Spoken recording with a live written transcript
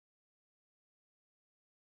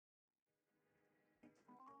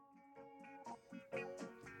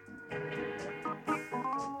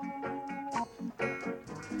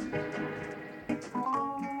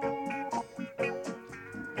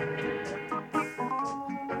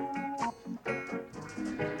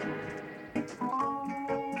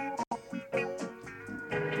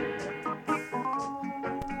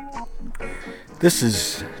This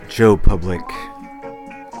is Joe Public,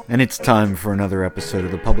 and it's time for another episode of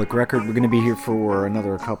The Public Record. We're going to be here for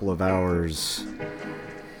another couple of hours.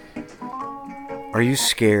 Are you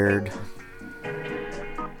scared?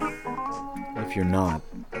 If you're not,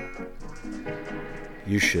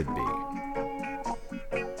 you should be.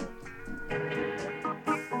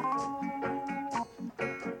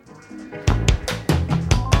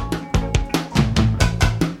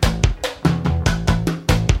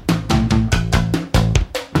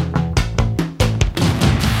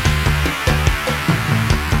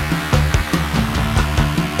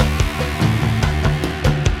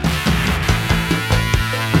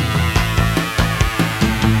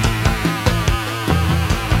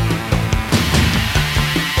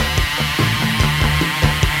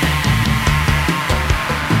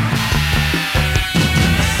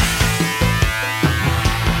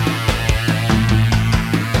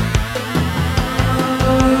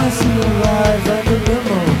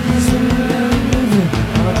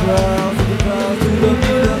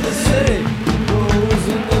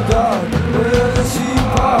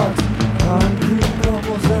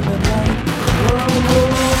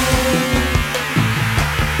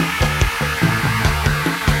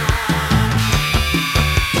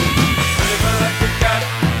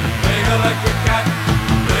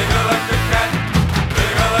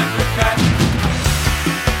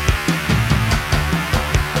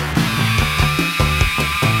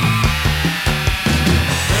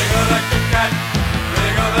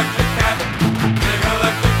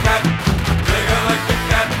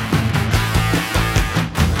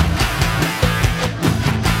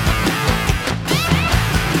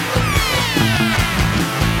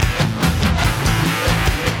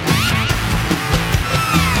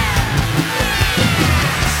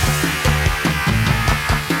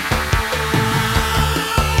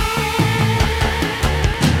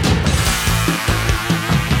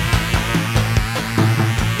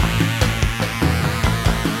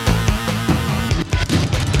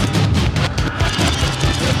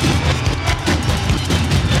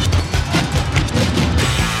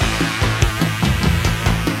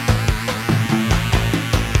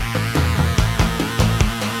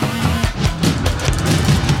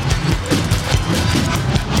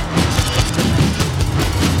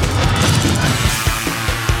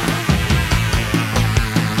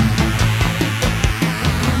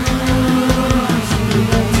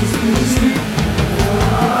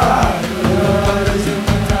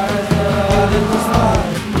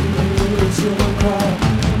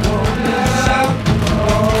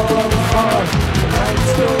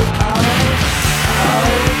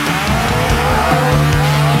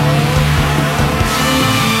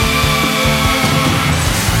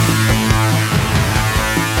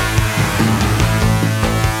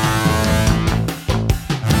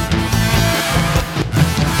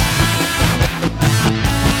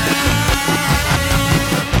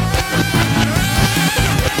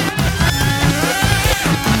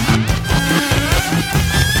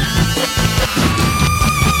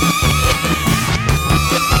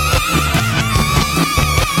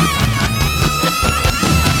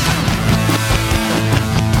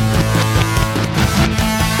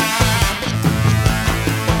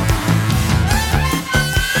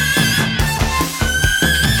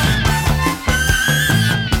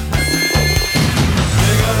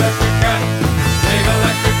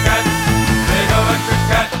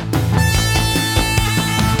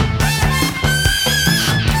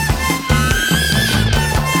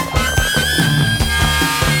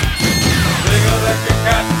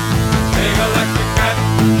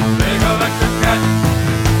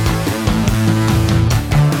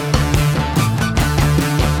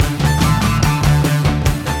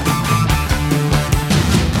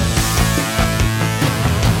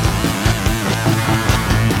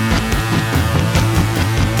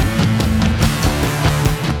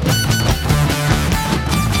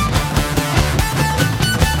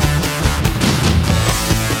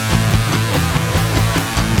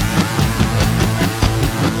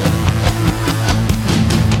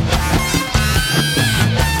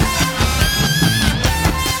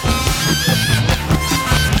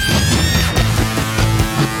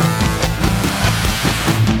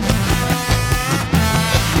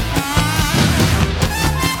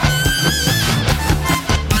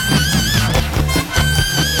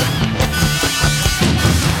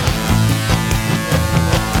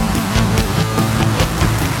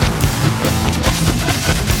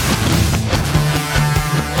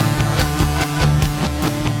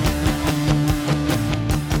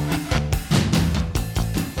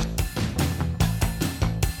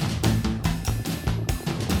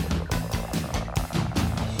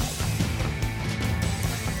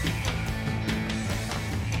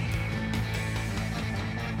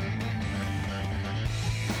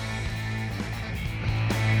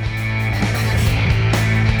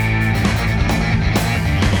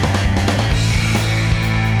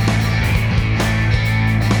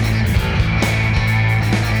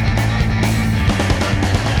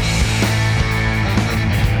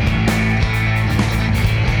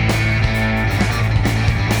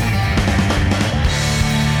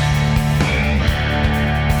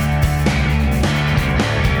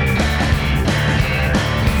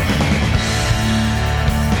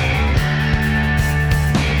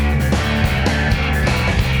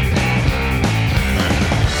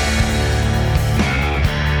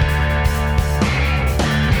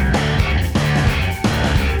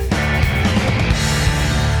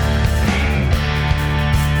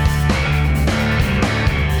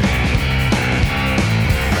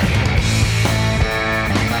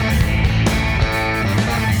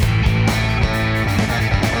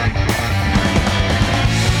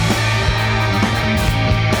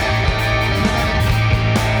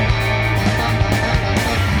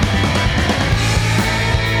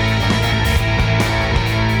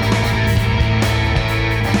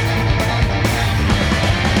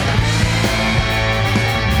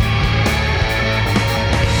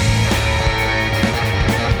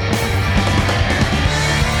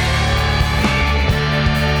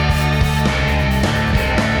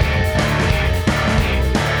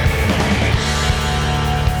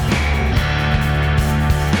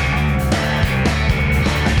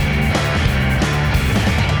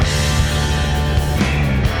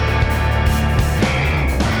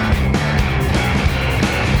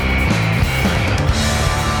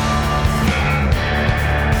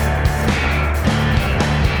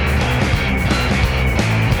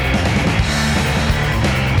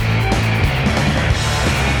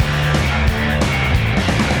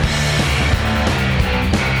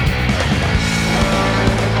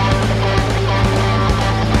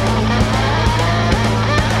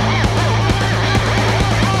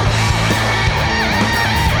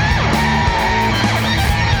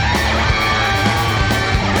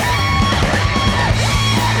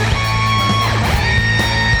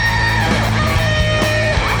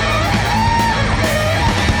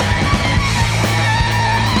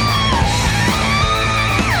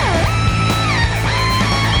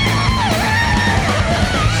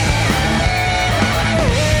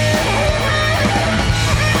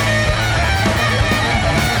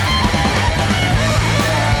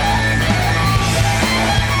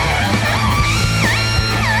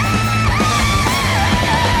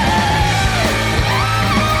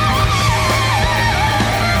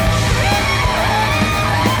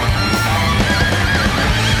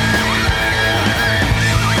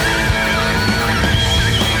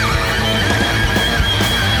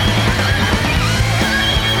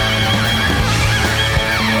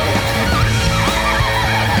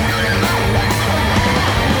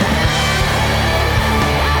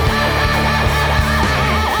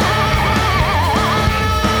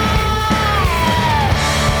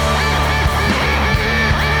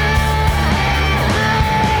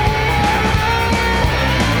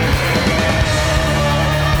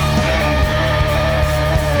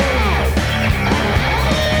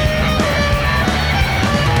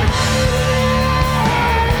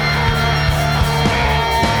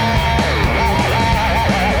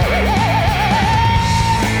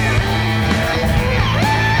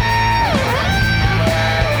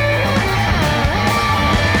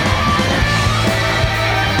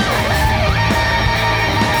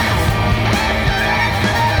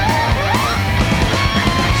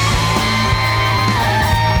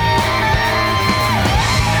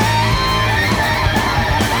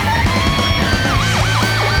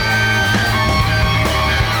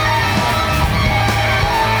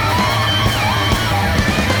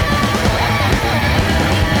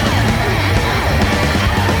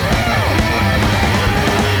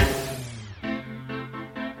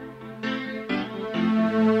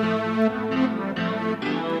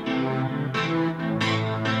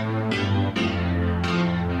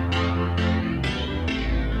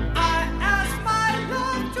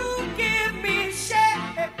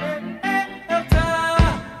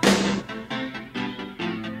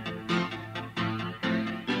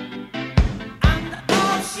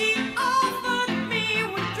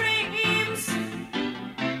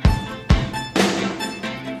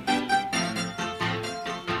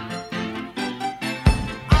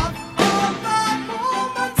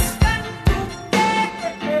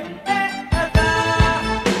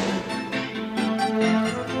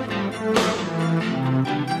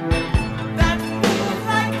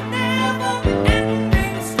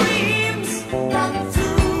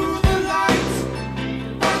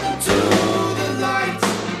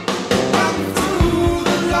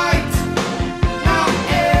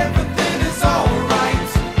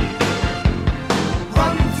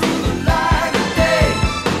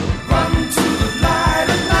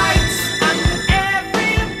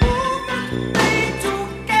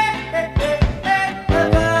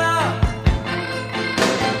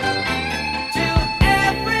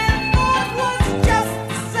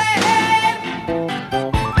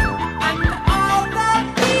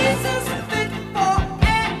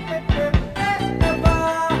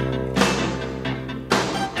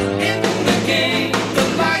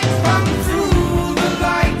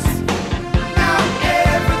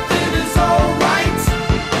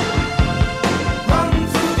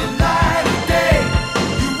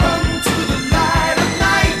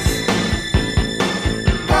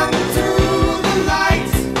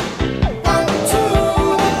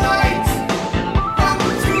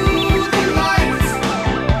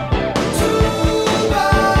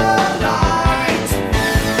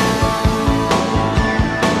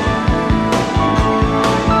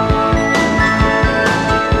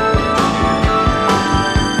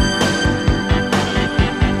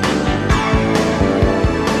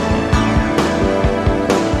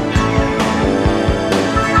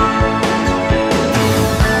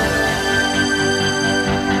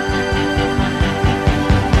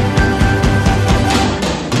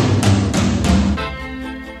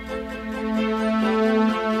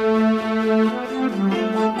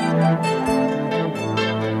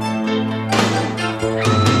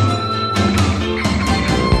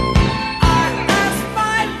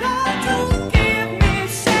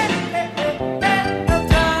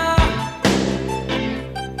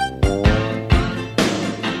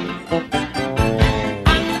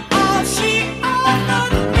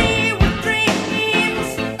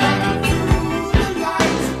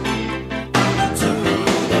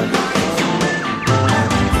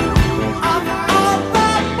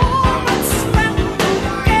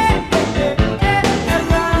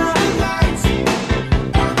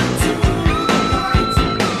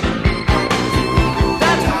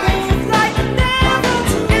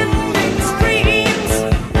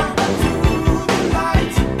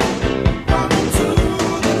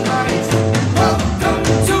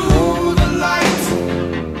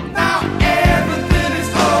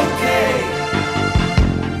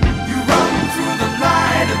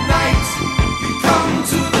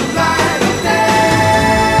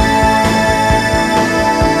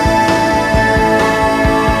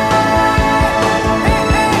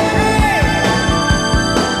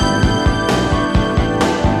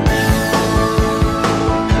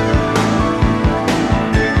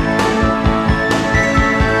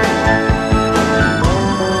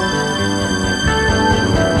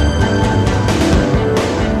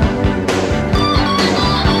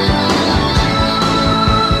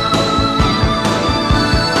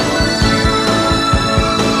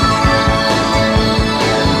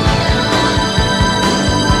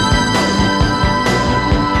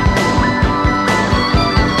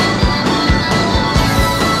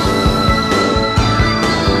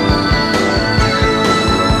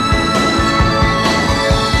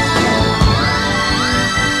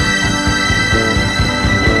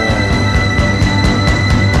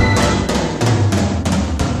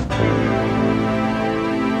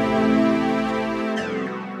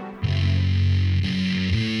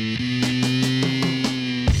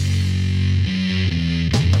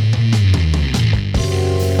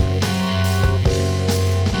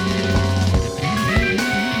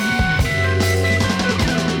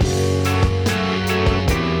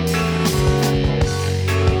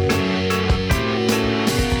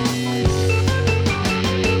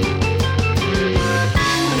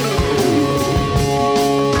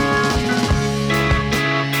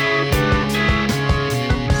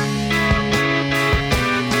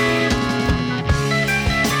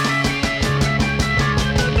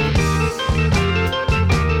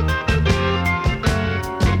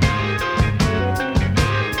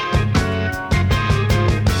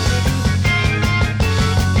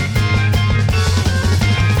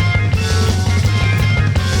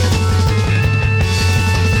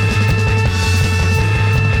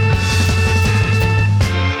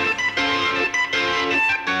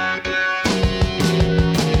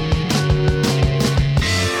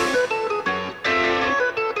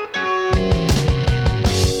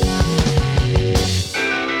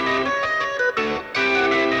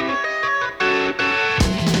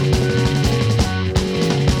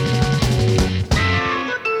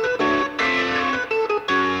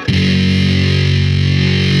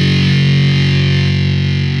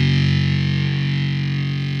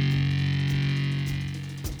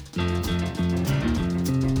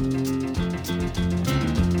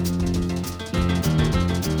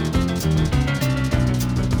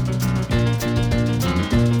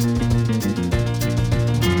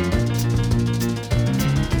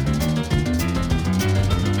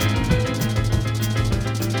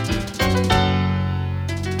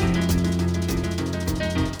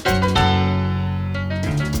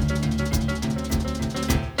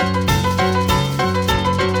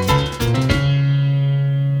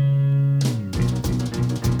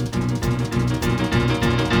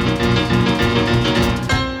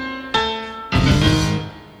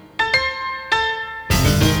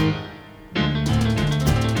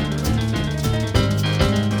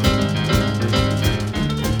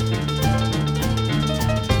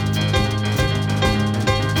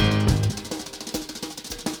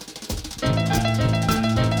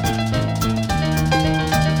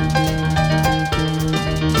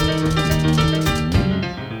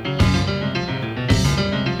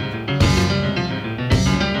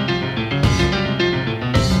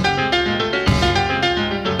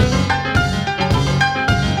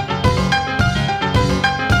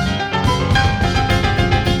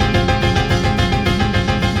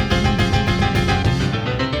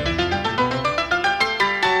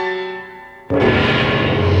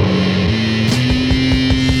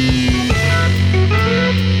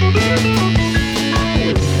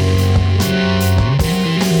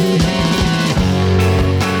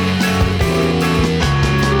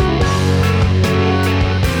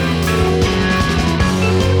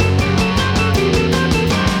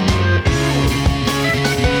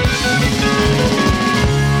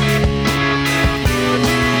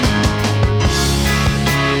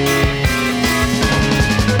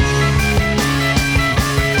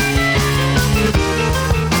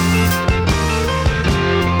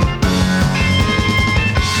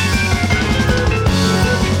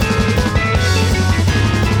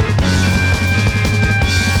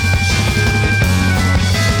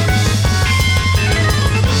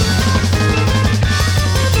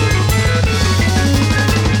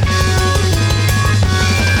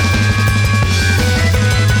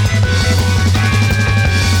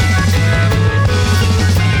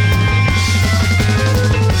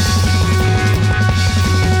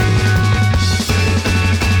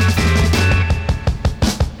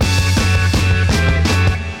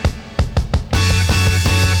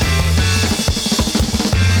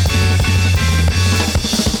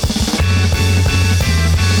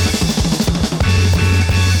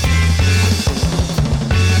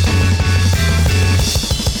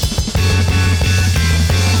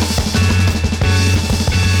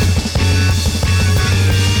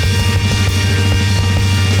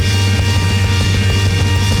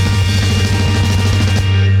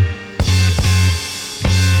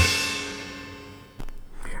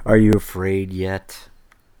 Are you afraid yet?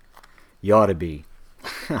 You ought to be.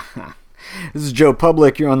 This is Joe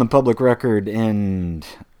Public. You're on the Public Record, and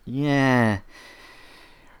yeah,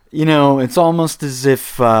 it's almost as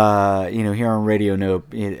if here on Radio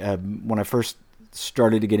Nope, when I first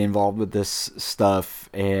started to get involved with this stuff,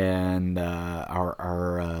 and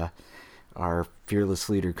our fearless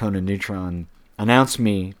leader Conan Neutron announced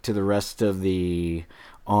me to the rest of the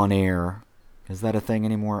on-air. Is that a thing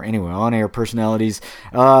anymore? Anyway, on-air personalities.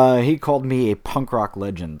 He called me a punk rock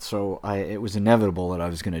legend, so it was inevitable that I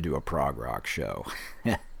was going to do a prog rock show.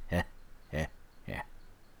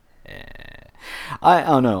 I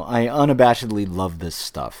don't know. I unabashedly love this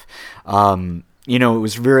stuff. It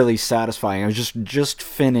was really satisfying. I was just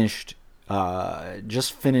finished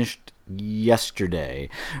yesterday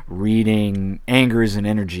reading Anger is an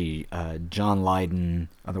Energy, John Lydon,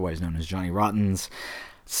 otherwise known as Johnny Rotten's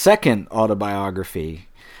second autobiography.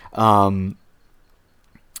 And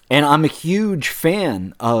I'm a huge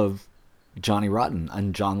fan of Johnny Rotten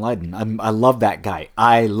and John Lydon. I love that guy.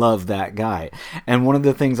 And one of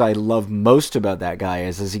the things I love most about that guy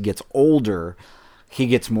is as he gets older, he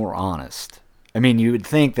gets more honest. I mean, you would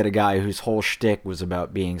think that a guy whose whole shtick was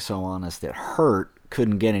about being so honest it hurt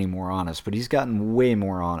couldn't get any more honest, but he's gotten way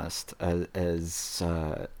more honest as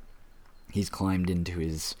he's climbed into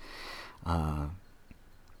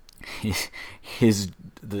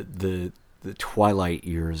the twilight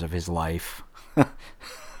years of his life. That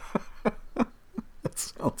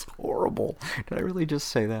sounds horrible. Did I really just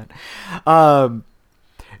say that?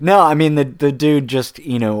 No, I mean the dude just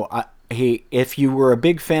if you were a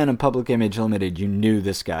big fan of Public Image Limited, you knew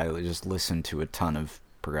this guy just listened to a ton of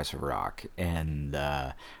progressive rock, and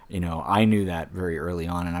I knew that very early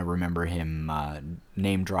on, and I remember him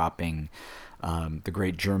name dropping the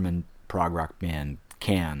great German prog rock band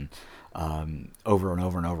Can over and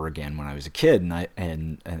over and over again when I was a kid,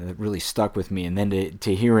 and it really stuck with me. And then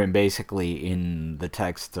to hear him basically in the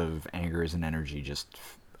text of Anger is an Energy just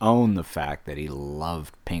own the fact that he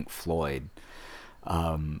loved Pink Floyd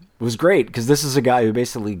was great, because this is a guy who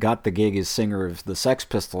basically got the gig as singer of the Sex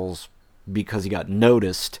Pistols because he got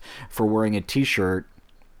noticed for wearing a t-shirt,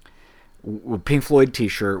 a Pink Floyd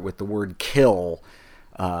t-shirt with the word kill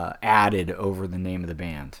added over the name of the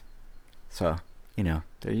band. So, there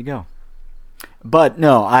you go. But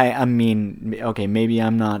no, I mean, okay, maybe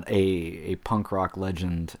I'm not a punk rock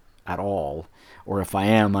legend at all, or if I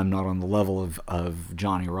am, I'm not on the level of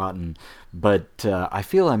Johnny Rotten, but I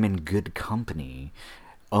feel I'm in good company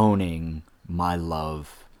owning my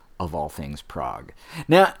love of all things prog.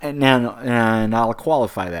 Now, and I'll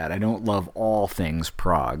qualify that. I don't love all things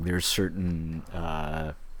prog. There's certain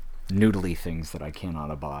noodly things that I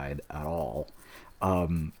cannot abide at all.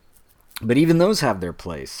 But even those have their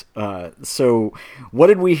place. So what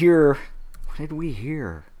did we hear?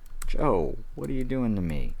 Joe, what are you doing to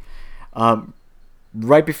me?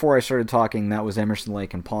 Right before I started talking, that was Emerson,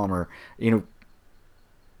 Lake and Palmer. The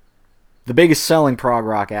biggest selling prog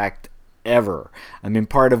rock act ever. I mean,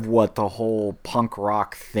 part of what the whole punk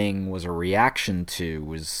rock thing was a reaction to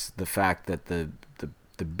was the fact that the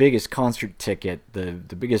biggest concert ticket, the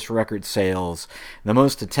biggest record sales, the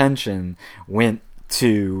most attention went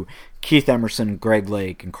to Keith Emerson, Greg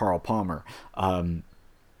Lake, and Carl Palmer,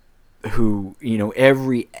 who,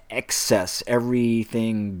 every excess,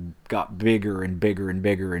 everything got bigger and bigger and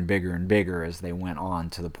bigger and bigger and bigger as they went on,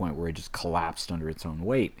 to the point where it just collapsed under its own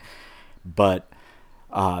weight. But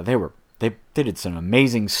they did some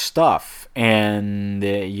amazing stuff, and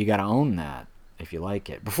you got to own that if you like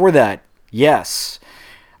it. Before that, Yes,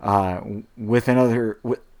 with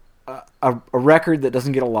a record that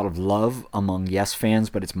doesn't get a lot of love among Yes fans,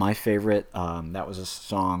 but it's my favorite. That was a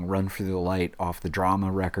song, Run for the Light, off the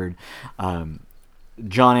Drama record.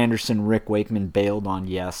 John Anderson, Rick Wakeman bailed on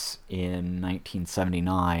Yes in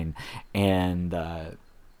 1979, and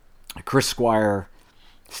Chris Squire,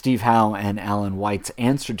 Steve Howe, and Alan White's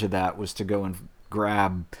answer to that was to go and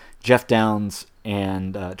grab Jeff Downes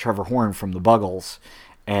and Trevor Horn from the Buggles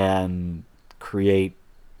and create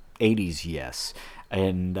 80s Yes.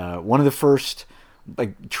 And one of the first,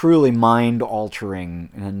 truly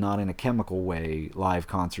mind-altering, and not in a chemical way, live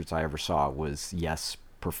concerts I ever saw was Yes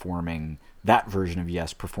performing, that version of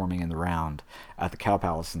Yes performing in the round at the Cow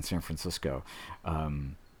Palace in San Francisco.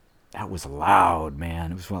 That was loud,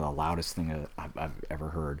 man. It was one of the loudest things I've ever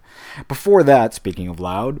heard. Before that, speaking of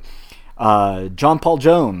loud, John Paul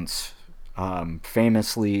Jones,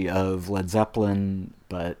 famously of Led Zeppelin,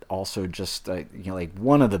 but also just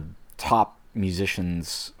one of the top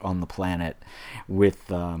musicians on the planet, with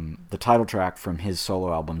the title track from his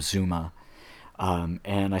solo album Zuma.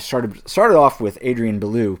 And I started off with Adrian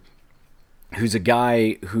Belew, who's a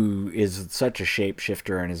guy who is such a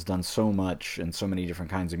shapeshifter and has done so much and so many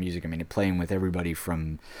different kinds of music. I mean, playing with everybody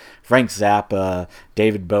from Frank Zappa,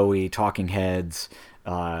 David Bowie, Talking Heads,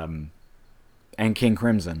 and King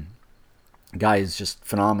Crimson. Guy is just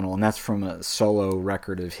phenomenal, and that's from a solo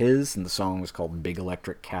record of his, and the song was called Big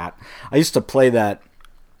Electric Cat. I used to play that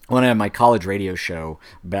when I had my college radio show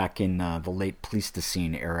back in the late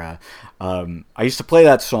Pleistocene era. I used to play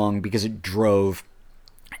that song because it drove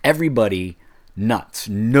everybody nuts.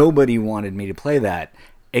 Nobody wanted me to play that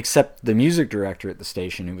except the music director at the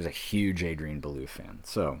station, who was a huge Adrian Belew fan.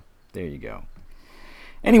 So there you go.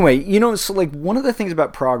 Anyway, so like one of the things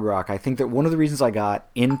about prog rock, I think that one of the reasons I got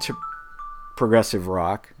into progressive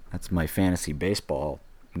rock, that's my fantasy baseball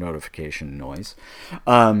notification noise.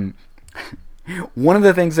 One of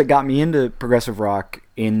the things that got me into progressive rock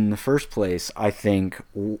in the first place, I think,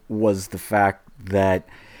 was the fact that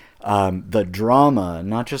the drama,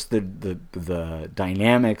 not just the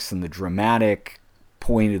dynamics and the dramatic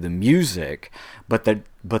point of the music, but the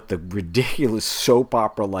ridiculous soap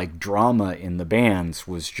opera like drama in the bands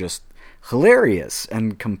was just hilarious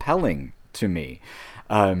and compelling to me.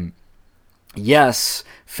 Yes,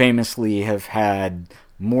 famously have had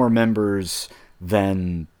more members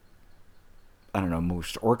than, I don't know,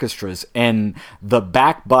 most orchestras, and the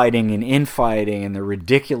backbiting and infighting and the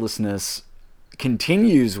ridiculousness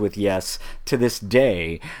continues with Yes to this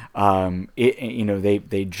day.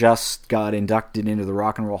 They just got inducted into the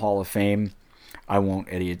Rock and Roll Hall of Fame. I won't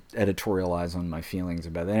editorialize on my feelings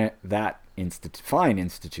about that fine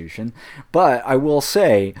institution, but I will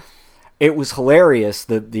say it was hilarious.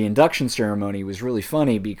 The induction ceremony was really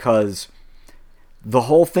funny because the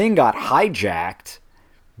whole thing got hijacked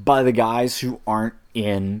by the guys who aren't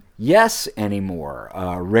in Yes anymore.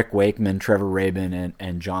 Rick Wakeman, Trevor Rabin,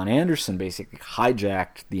 and John Anderson basically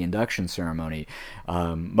hijacked the induction ceremony.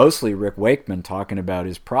 Mostly Rick Wakeman talking about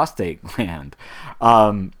his prostate gland.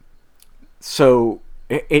 So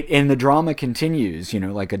and the drama continues,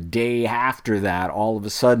 like a day after that, all of a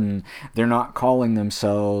sudden, they're not calling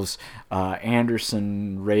themselves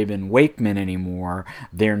Anderson, Rabin, Wakeman anymore.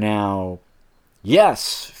 They're now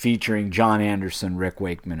Yes, featuring John Anderson, Rick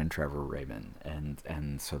Wakeman, and Trevor Rabin.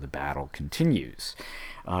 And so the battle continues.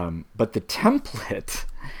 But the template,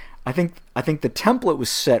 I think the template was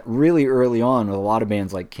set really early on with a lot of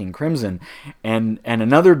bands like King Crimson, and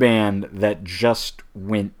another band that just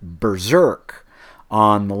went berserk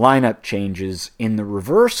on the lineup changes in the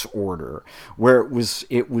reverse order, where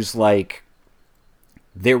it was like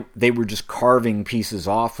they were just carving pieces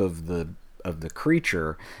off of the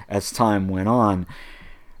creature as time went on,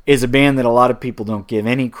 is a band that a lot of people don't give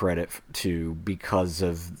any credit to because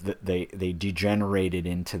of they degenerated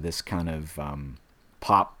into this kind of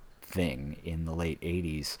pop thing in the late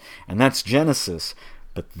 80s, and that's Genesis.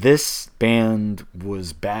 But this band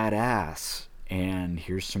was badass, and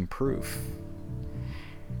here's some proof.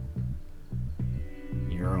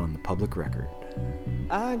 You're on the public record.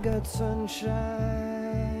 I got sunshine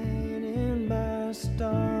in my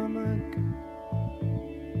stomach,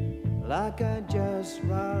 like I just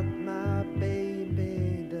rocked my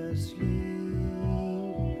baby to sleep.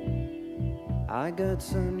 I got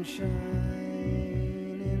sunshine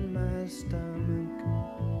in my stomach,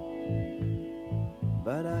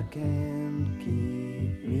 but I can't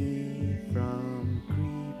keep me from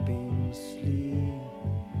creeping sleep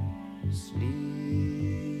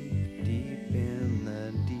deep in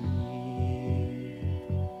the deep.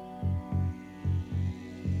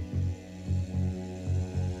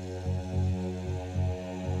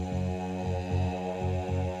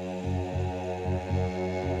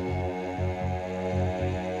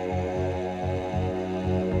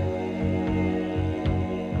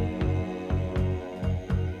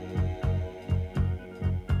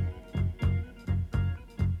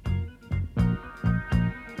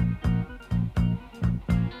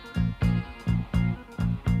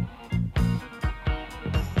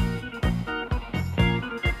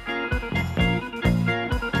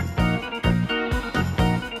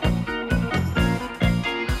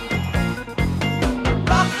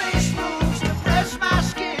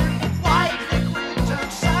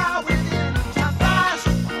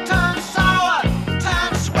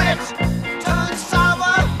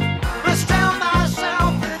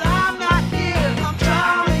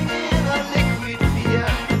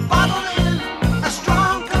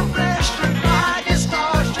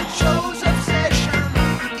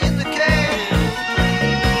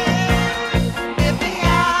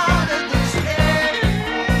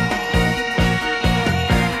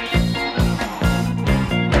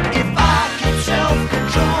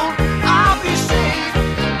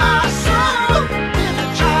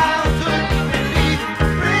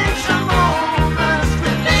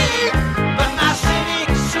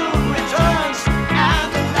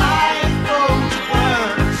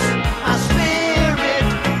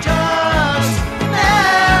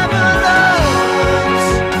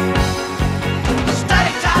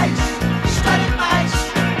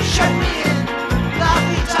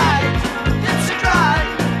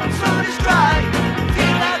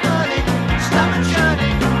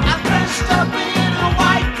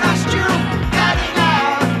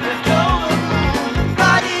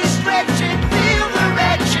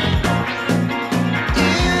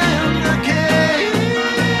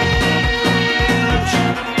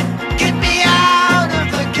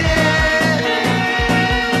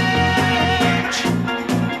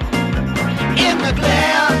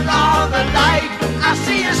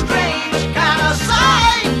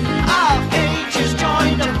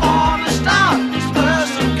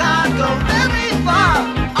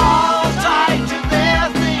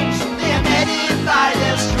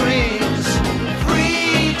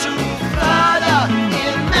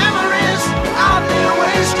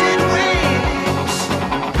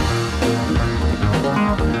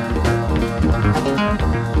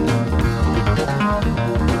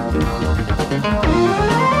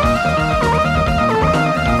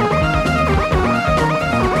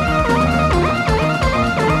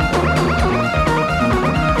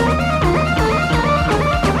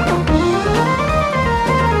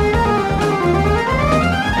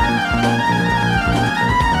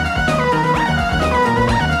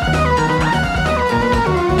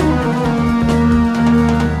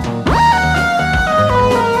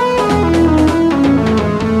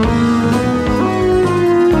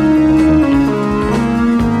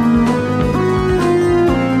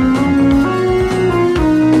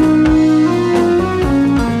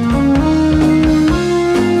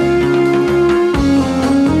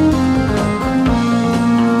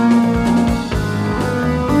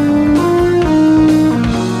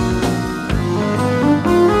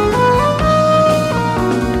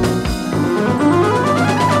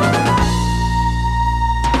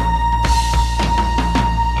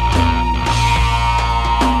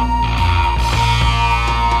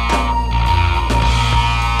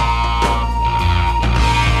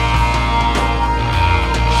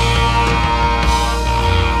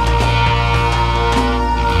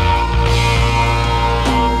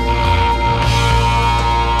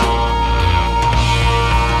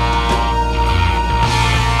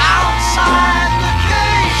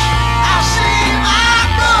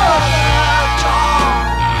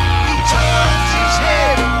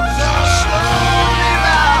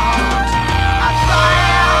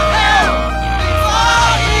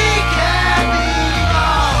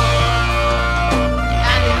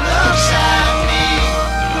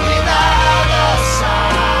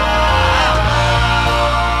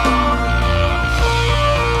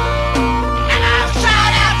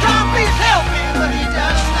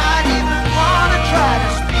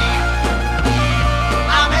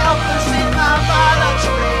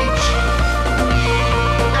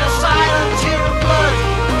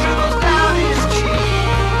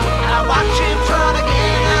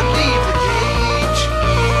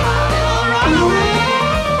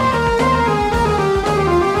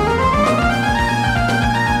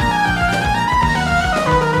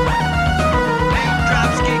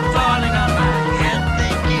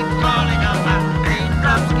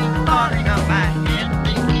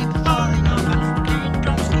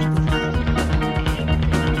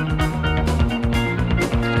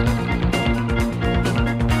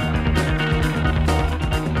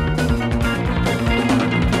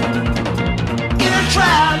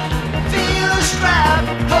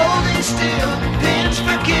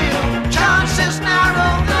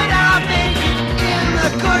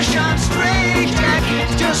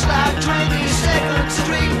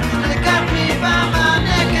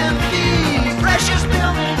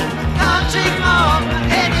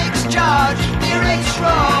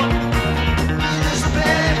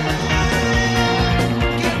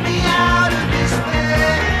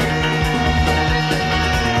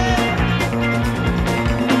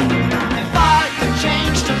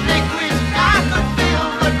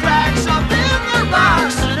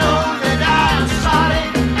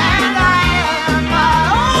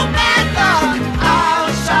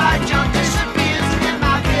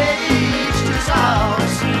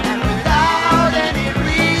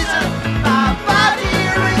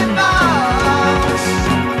 Body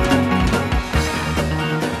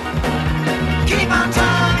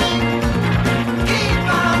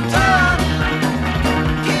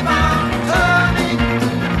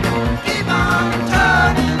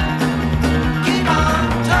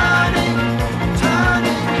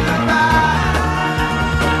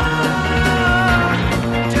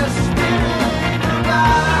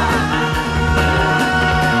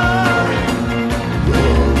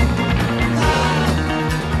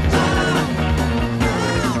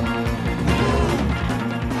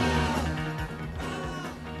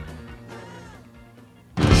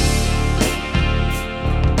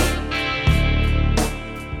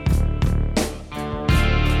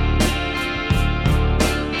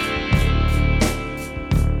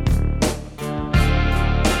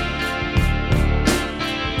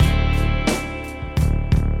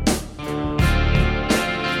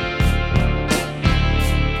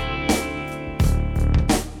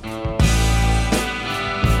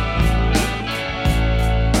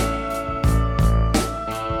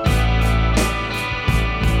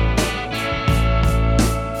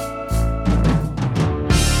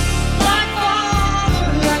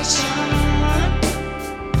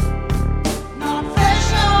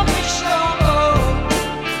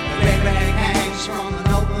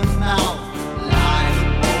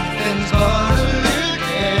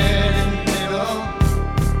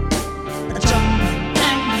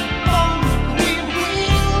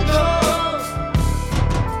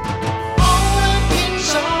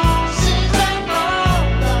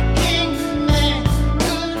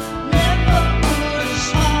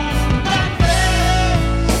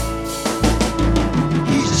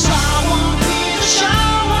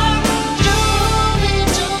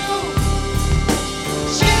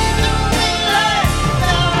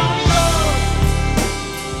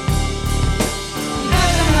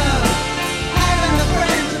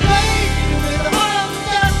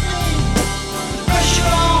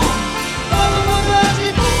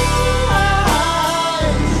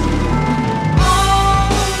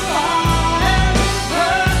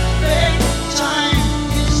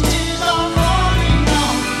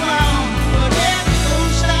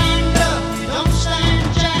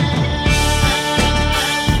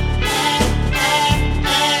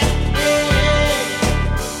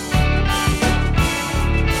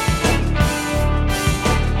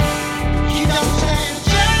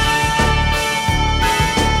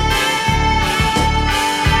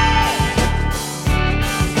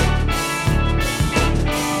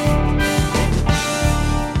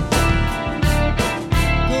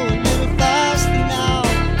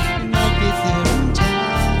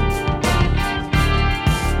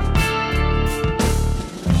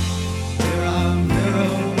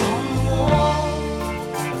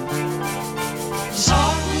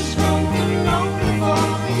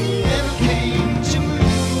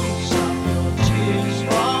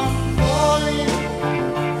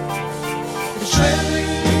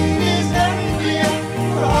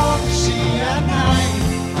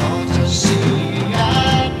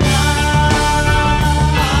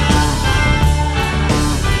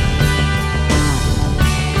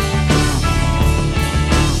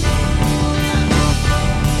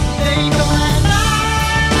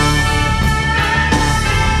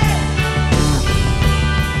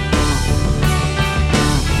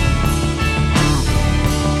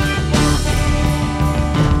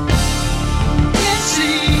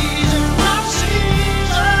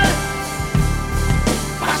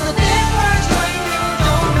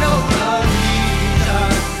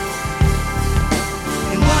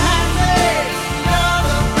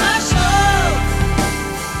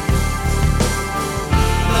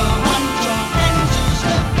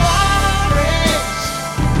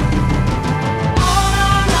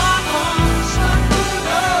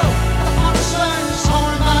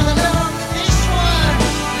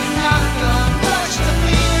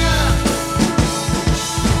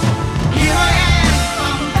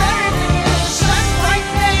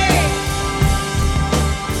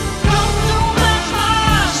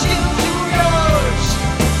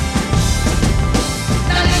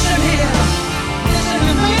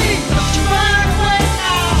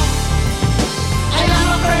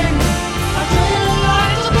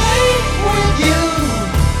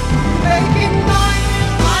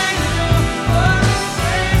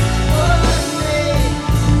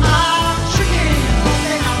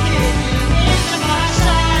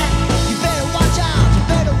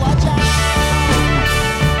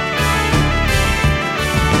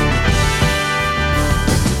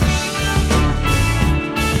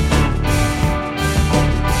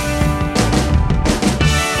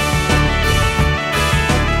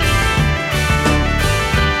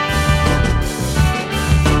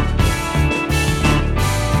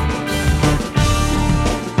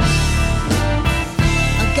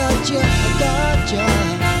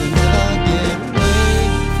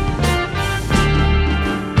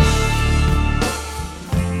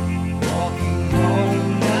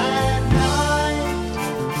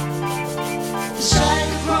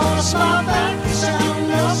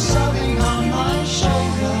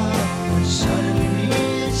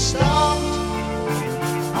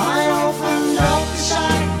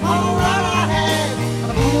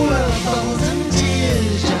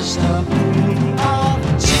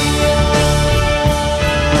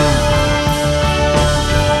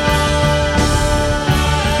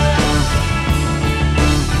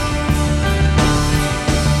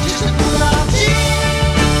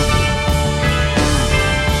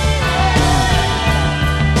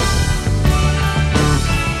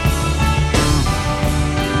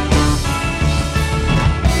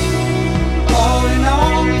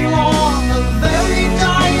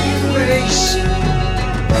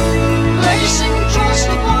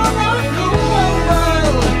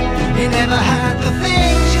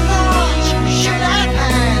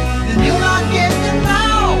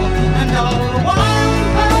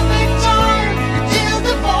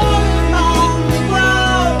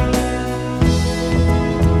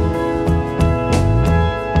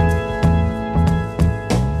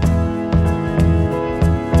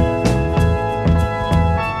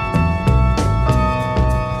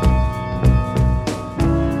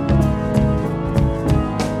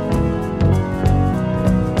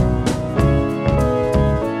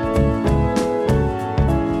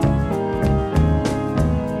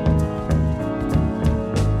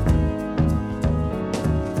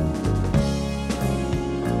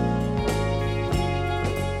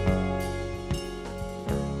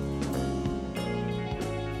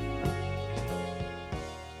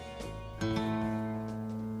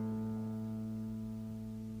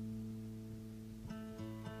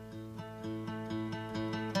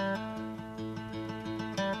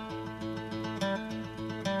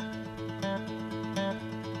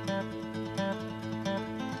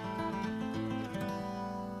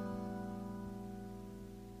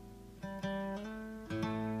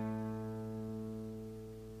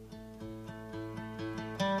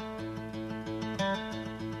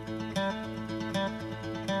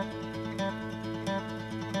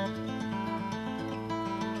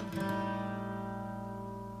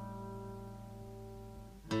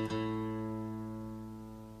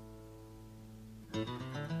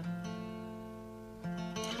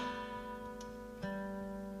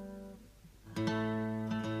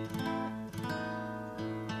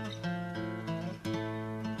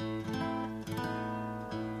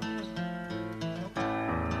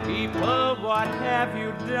People, what have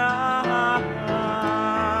you done?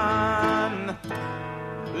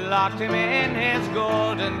 Locked him in his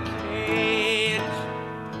golden cage.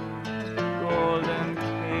 Golden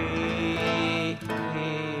cage.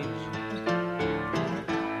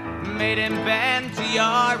 Made him bend to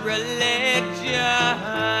your religion.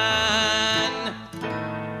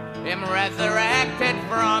 Him resurrected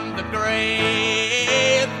from the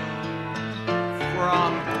grave.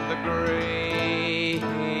 From the grave.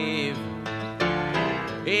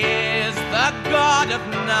 Is the God of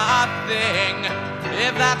nothing,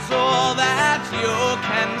 if that's all that you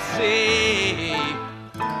can see.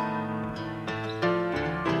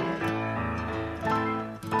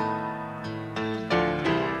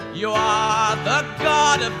 You are the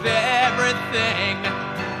God of everything.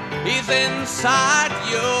 He's inside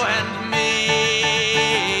you and me.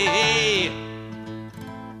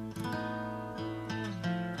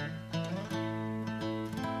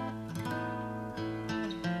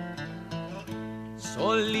 So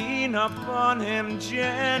lean upon him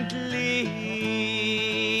gently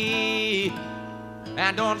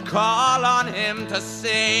and don't call on him to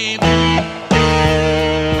save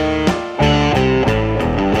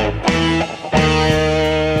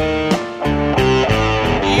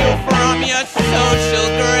you from your social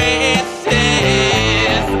graces.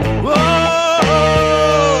 Whoa,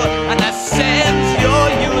 and the sins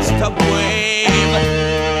you're used to wave.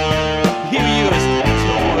 You used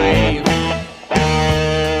to wave.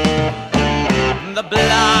 The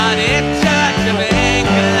bloody Church of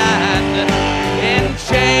England in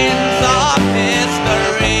chains of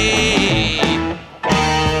history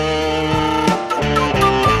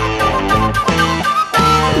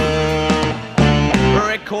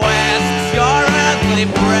requests your earthly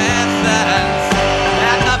presence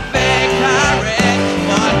and the vicarage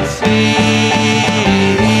for tea.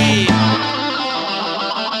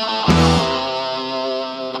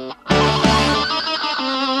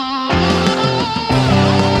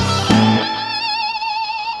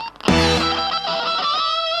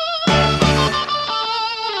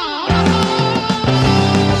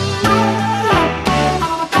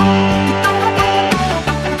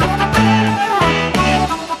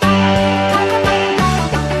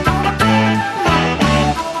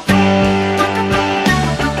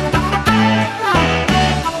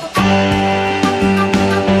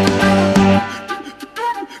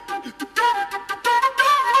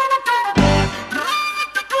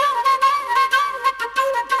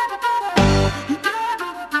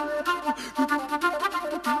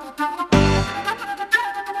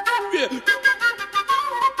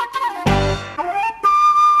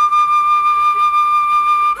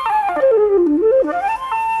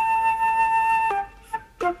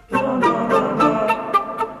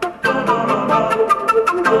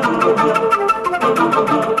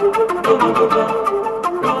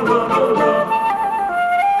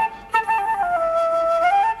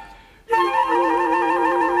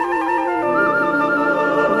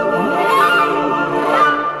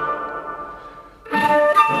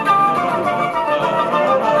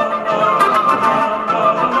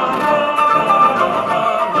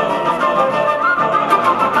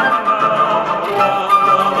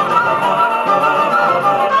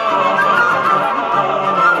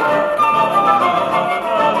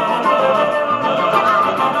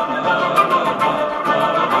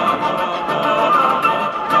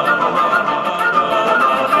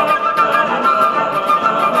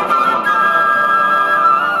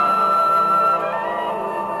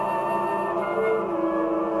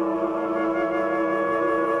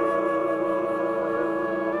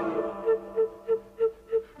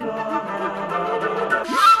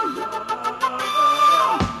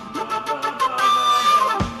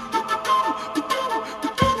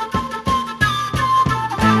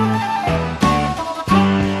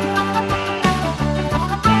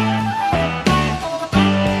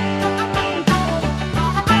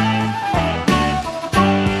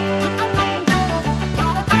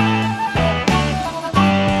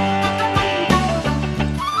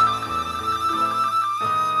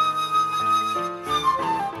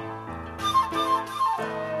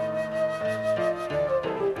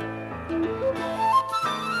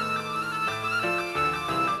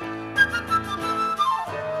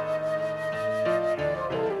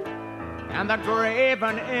 And the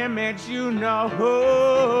graven image, you know,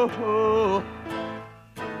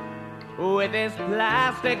 with his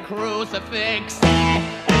plastic crucifix,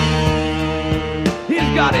 he's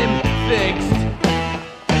got him fixed.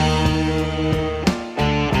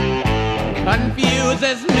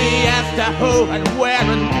 Confuses me as to who and where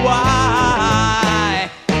and why,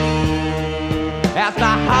 as to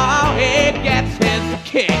how he gets his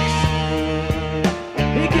kicks.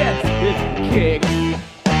 He gets his kicks.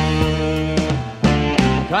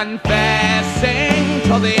 Confessing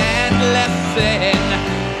to the endless sin,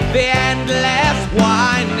 the endless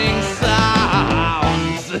winding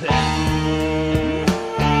sounds.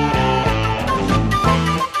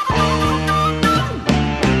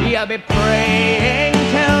 You'll be praying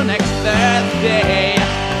till next Thursday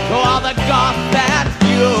to all the gods that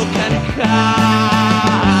you can count.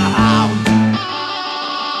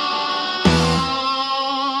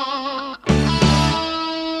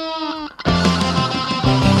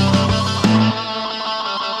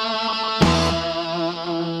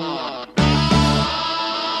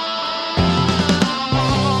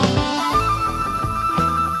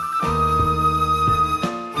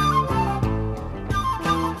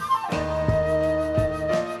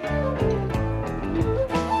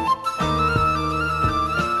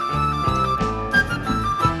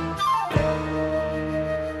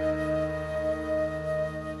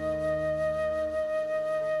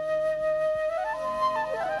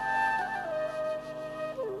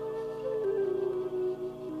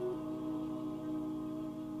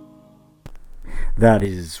 That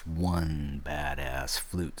is one badass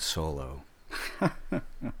flute solo.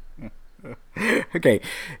 Okay,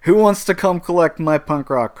 who wants to come collect my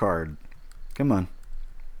punk rock card? Come on.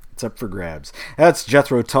 It's up for grabs. That's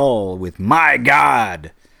Jethro Tull with My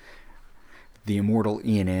God! The immortal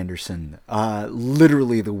Ian Anderson.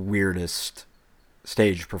 Literally the weirdest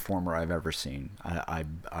stage performer I've ever seen. I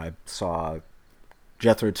saw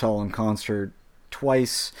Jethro Tull in concert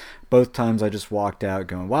twice. Both times I just walked out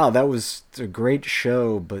going, wow, that was a great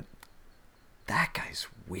show, but that guy's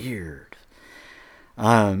weird.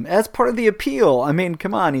 That's part of the appeal. I mean,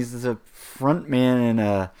 come on, he's a front man in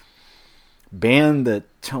a band that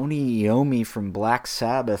Tony Iommi from Black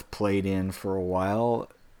Sabbath played in for a while,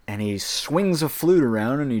 and he swings a flute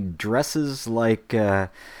around and he dresses like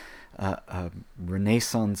a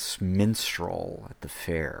Renaissance minstrel at the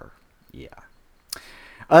fair. Yeah.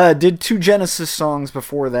 Did 2 Genesis songs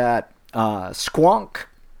before that, Squonk,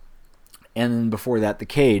 and before that, The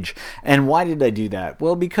Cage. And why did I do that?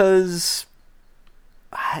 Well, because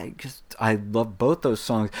I love both those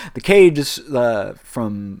songs. The Cage is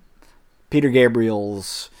from Peter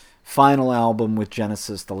Gabriel's final album with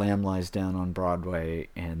Genesis, The Lamb Lies Down on Broadway,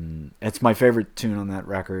 and it's my favorite tune on that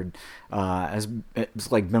record. It's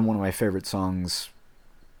like been one of my favorite songs,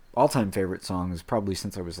 all-time favorite songs, probably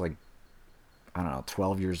since I was like, I don't know,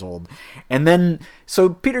 12 years old. And then, so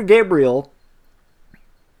Peter Gabriel,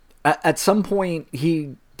 at some point,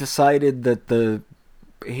 he decided that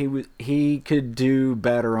he could do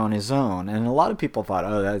better on his own. And a lot of people thought,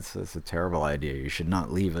 oh, that's a terrible idea. You should not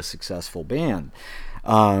leave a successful band.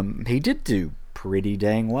 He did do pretty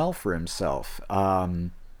dang well for himself.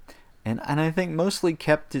 And I think mostly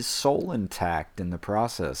kept his soul intact in the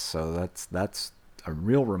process. So that's a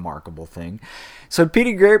real remarkable thing. So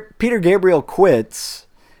Peter Gabriel quits,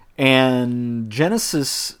 and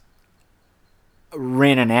Genesis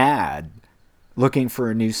ran an ad looking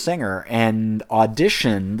for a new singer and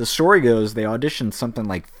auditioned. The story goes they auditioned something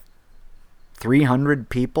like 300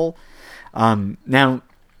 people. Now,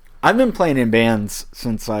 I've been playing in bands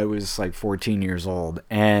since I was like 14 years old,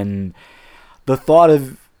 and the thought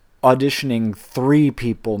of auditioning 3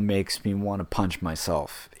 people makes me want to punch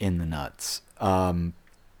myself in the nuts.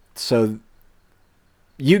 So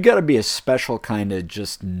you got to be a special kind of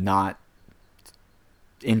just not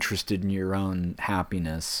interested in your own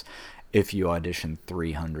happiness if you audition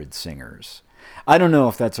 300 singers. I don't know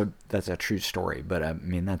if that's a true story, but I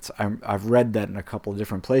mean I've read that in a couple of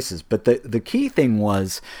different places. But the key thing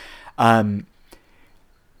was, out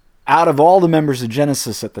of all the members of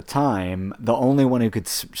Genesis at the time, the only one who could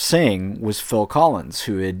sing was Phil Collins,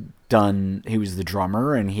 he was the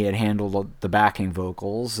drummer, and he had handled the backing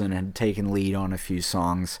vocals and had taken lead on a few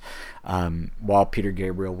songs while Peter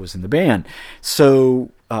Gabriel was in the band.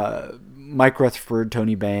 So Mike Rutherford,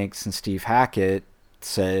 Tony Banks, and Steve Hackett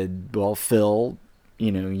said, well, Phil,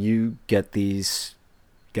 you get these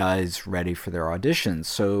guys ready for their auditions.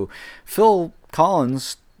 So Phil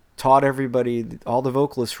Collins taught everybody, all the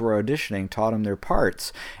vocalists who were auditioning, taught them their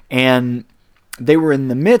parts. And they were in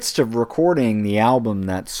the midst of recording the album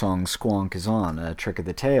that song Squonk is on, A Trick of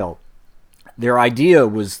the Tail. Their idea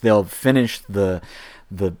was they'll finish the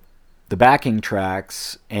backing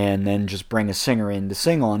tracks and then just bring a singer in to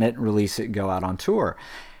sing on it, release it, and go out on tour.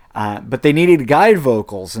 But they needed guide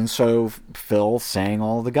vocals, and so Phil sang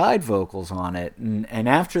all the guide vocals on it. And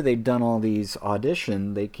after they'd done all these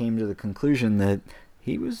auditions, they came to the conclusion that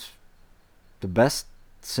he was the best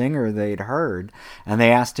singer they'd heard, and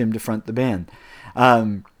they asked him to front the band.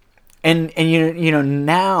 And you know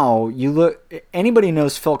now you look, anybody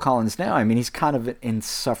knows Phil Collins now. I mean, he's kind of an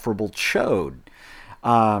insufferable chode.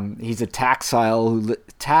 He's a tax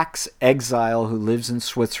exile who lives in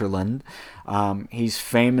Switzerland. He's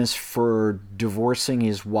famous for divorcing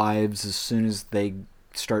his wives as soon as they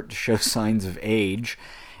start to show signs of age,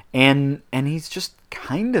 and he's just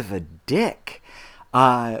kind of a dick.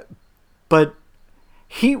 But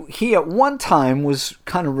he at one time was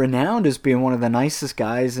kind of renowned as being one of the nicest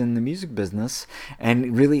guys in the music business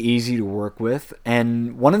and really easy to work with.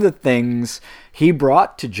 And one of the things he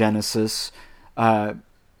brought to Genesis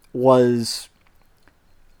was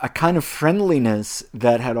a kind of friendliness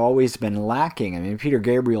that had always been lacking. I mean, Peter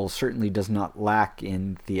Gabriel certainly does not lack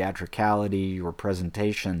in theatricality or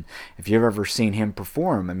presentation. If you've ever seen him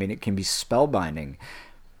perform, I mean, it can be spellbinding.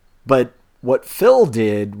 But what Phil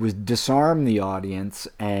did was disarm the audience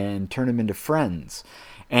and turn them into friends.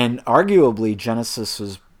 And arguably,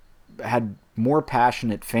 Genesis had more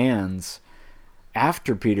passionate fans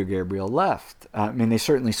after Peter Gabriel left. I mean, they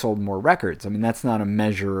certainly sold more records. I mean, that's not a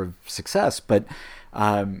measure of success, but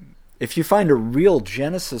if you find a real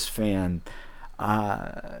Genesis fan,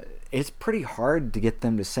 it's pretty hard to get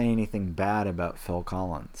them to say anything bad about Phil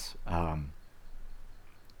Collins.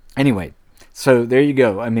 Anyway, so there you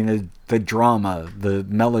go. I mean, the drama, the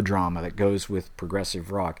melodrama that goes with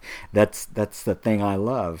progressive rock, that's the thing I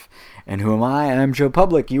love. And who am I? I'm Joe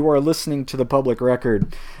Public. You are listening to The Public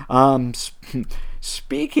Record.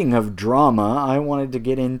 Speaking of drama, I wanted to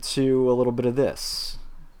get into a little bit of this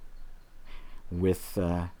with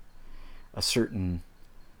a certain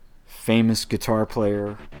famous guitar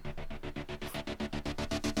player.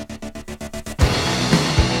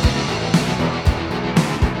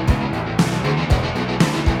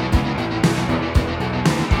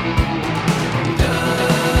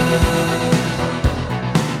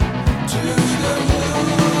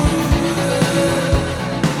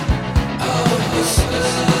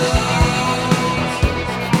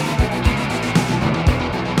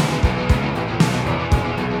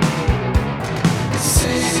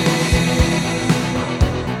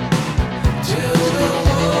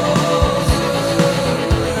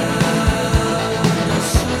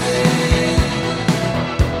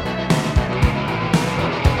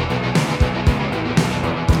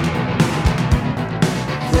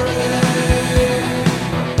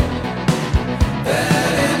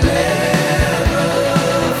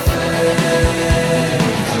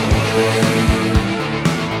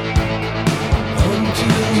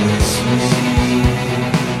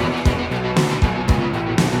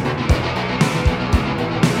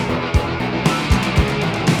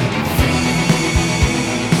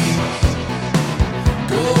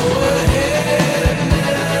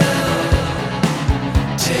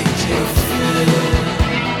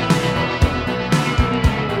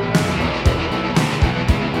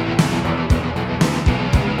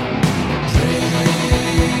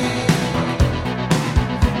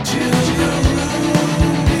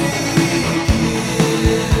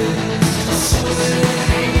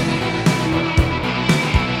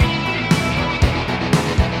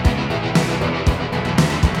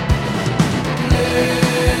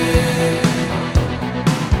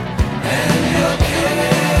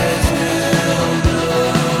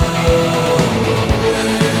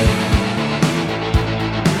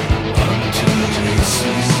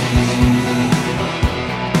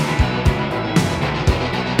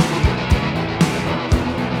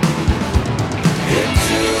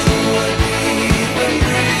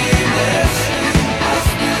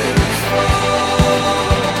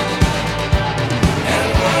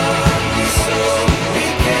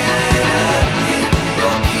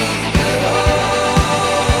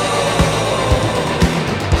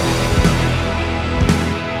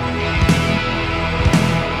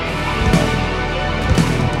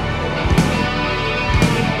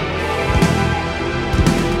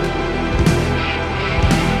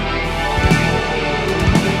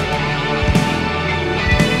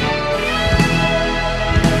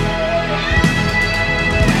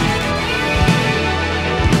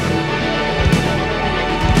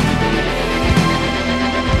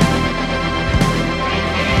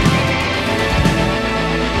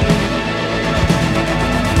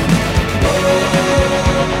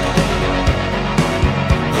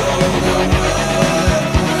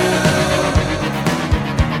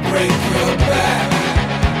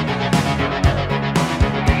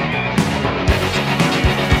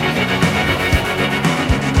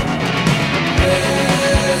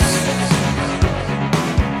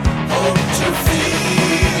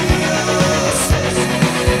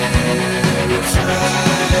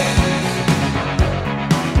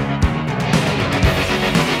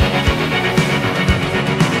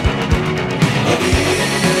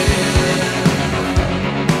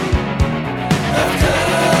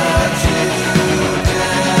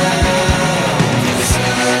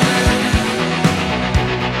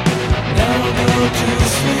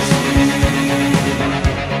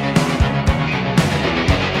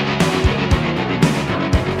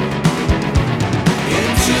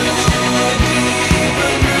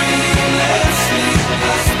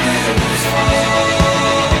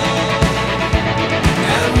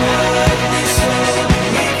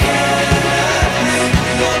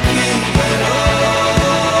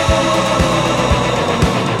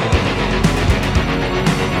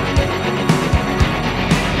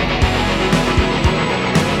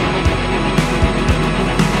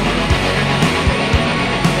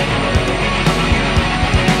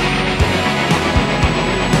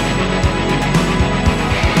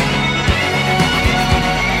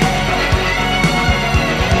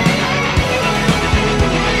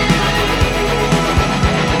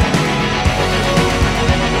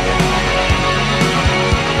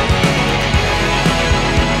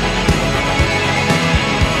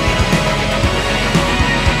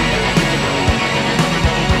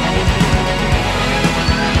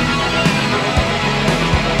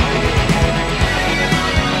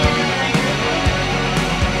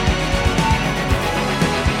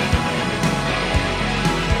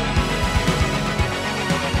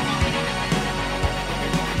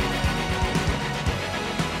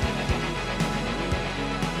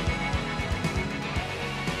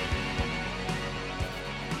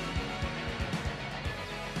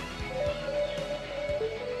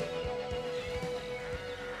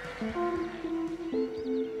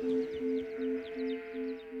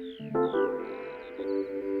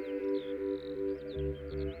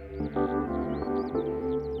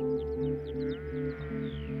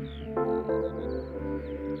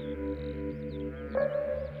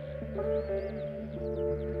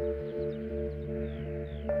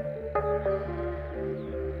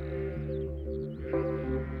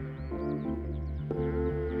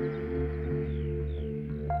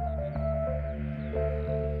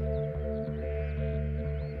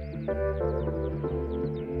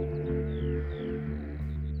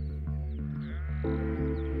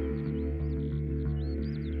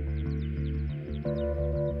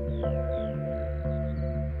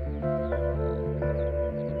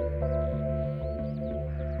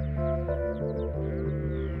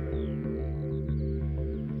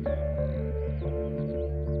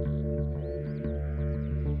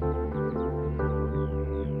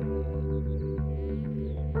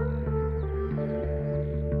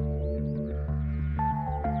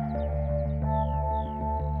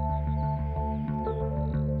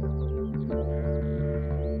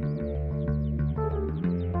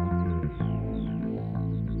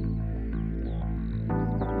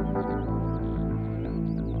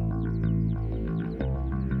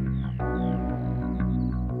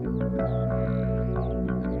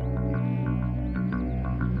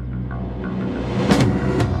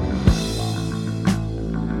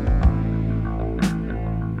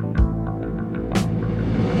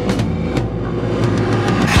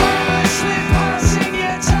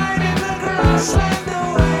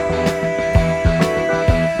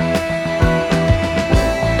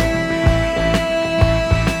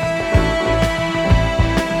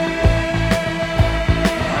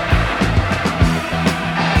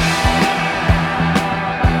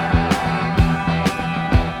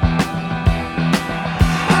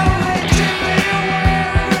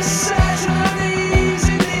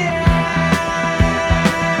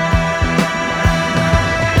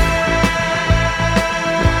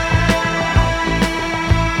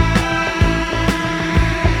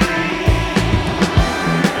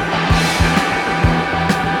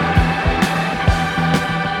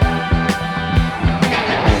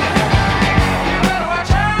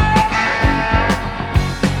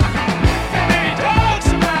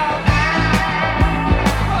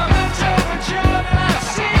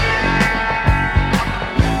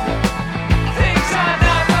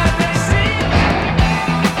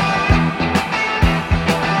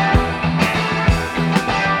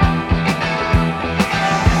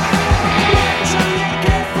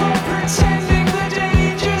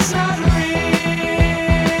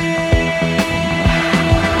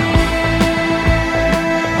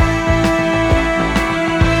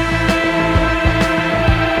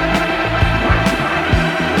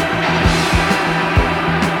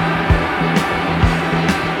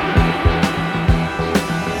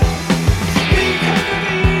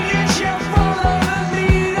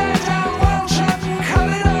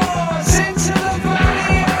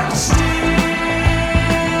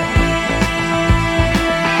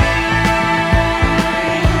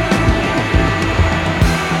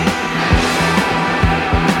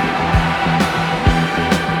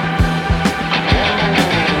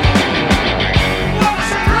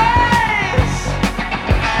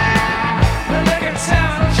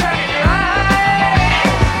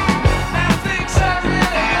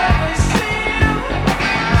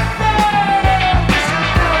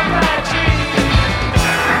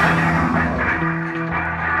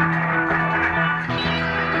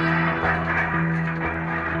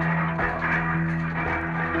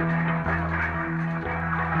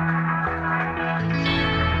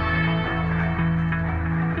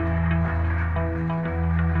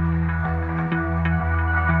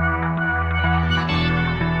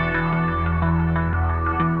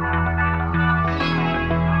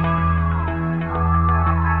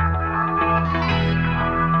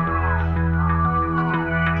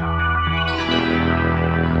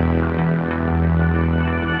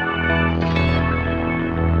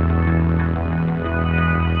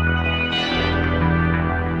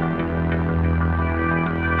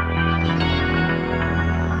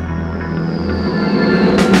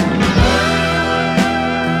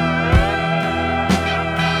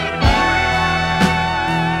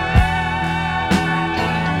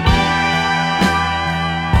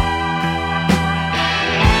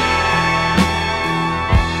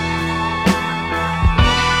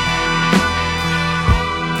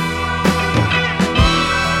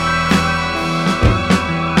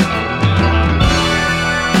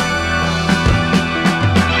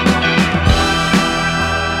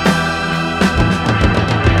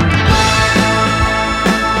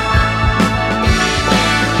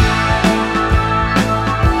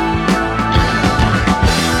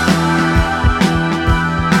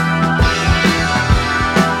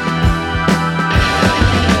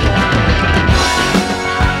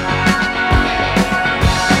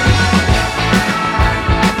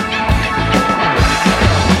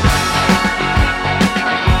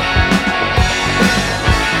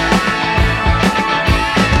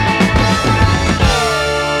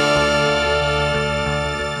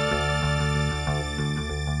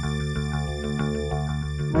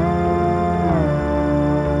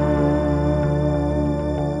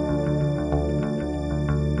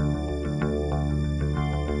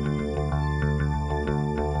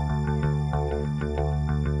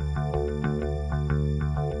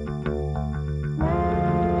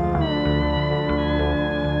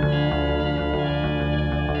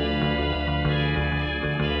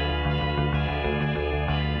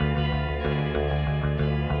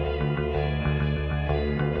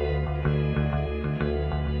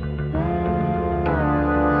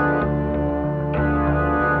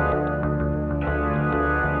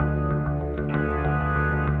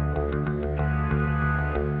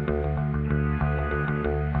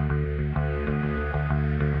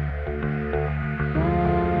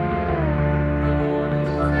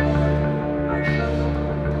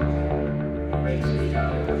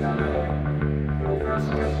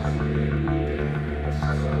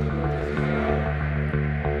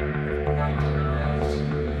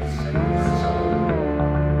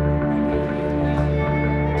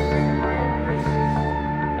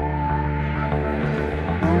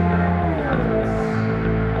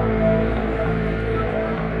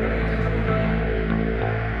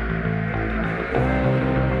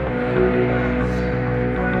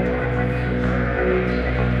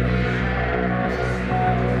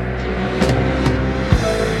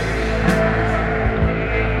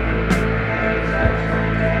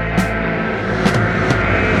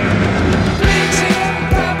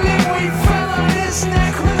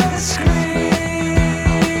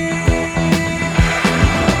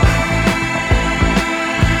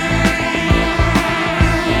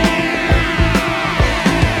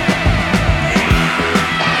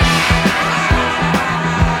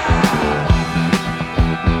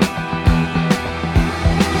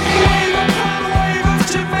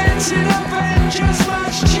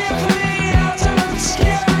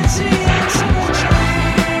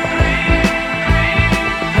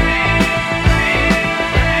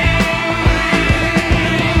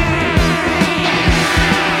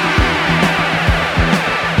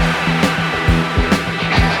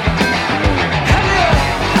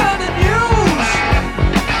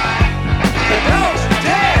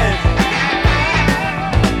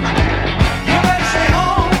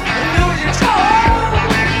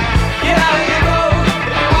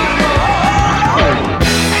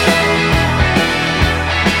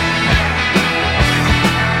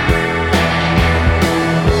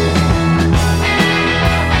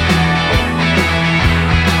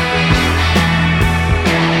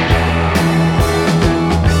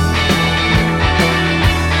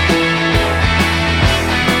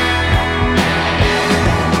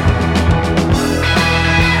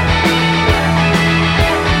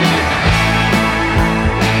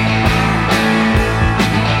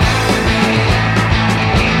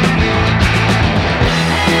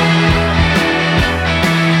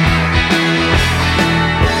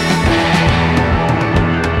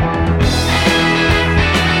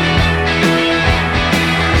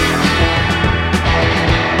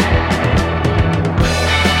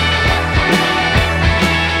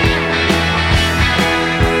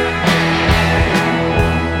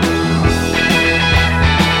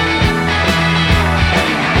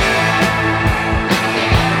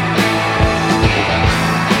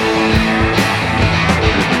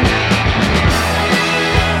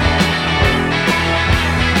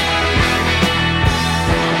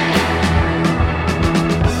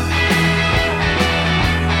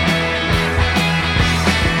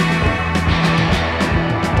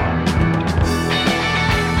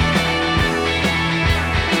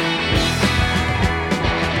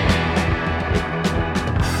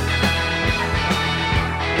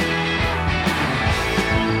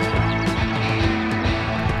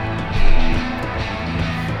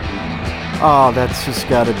 Oh, that's just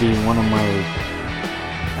got to be one of my...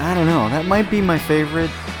 I don't know. That might be my favorite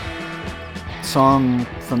song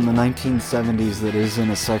from the 1970s that isn't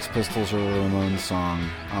a Sex Pistols or a Ramones song.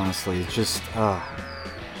 Honestly, it's just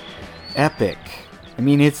epic. I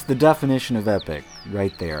mean, it's the definition of epic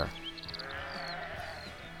right there.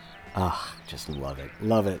 Just love it.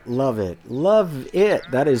 Love it. Love it. Love it.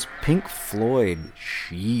 That is Pink Floyd,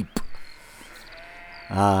 Sheep.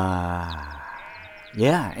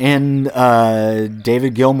 Yeah, and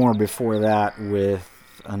David Gilmour before that with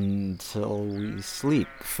Until We Sleep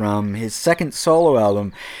from his second solo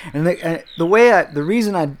album. And the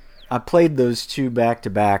reason I played those two back to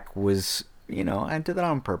back was, I did that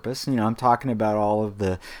on purpose. I'm talking about all of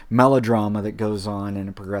the melodrama that goes on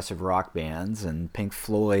in progressive rock bands, and Pink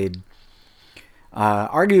Floyd,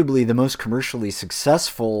 arguably the most commercially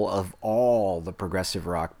successful of all the progressive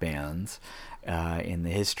rock bands in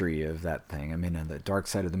the history of that thing. I mean, the Dark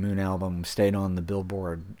Side of the Moon album stayed on the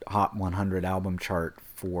Billboard Hot 100 album chart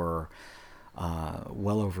for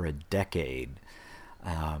well over a decade.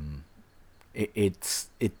 It's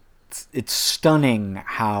stunning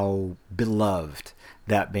how beloved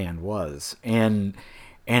that band was, and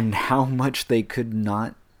how much they could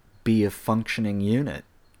not be a functioning unit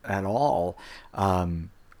at all,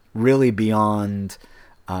 really beyond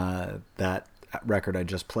that record I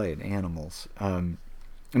just played, Animals. I mean,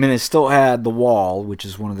 they still had The Wall, which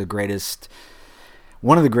is one of the greatest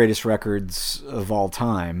records of all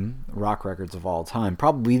time, rock records of all time,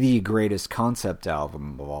 probably the greatest concept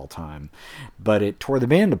album of all time, but it tore the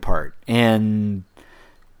band apart. And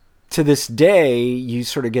to this day, you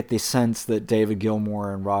sort of get the sense that David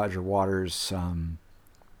Gilmour and Roger Waters,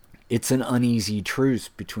 it's an uneasy truce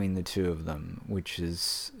between the two of them, which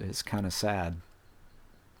is kind of sad.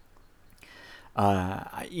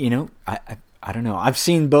 I don't know. I've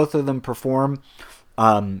seen both of them perform.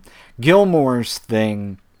 Gilmour's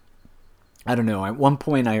thing, I don't know. At one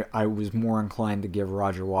point, I was more inclined to give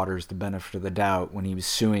Roger Waters the benefit of the doubt when he was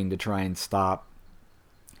suing to try and stop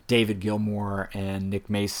David Gilmour and Nick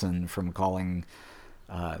Mason from calling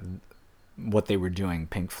what they were doing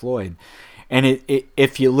Pink Floyd. And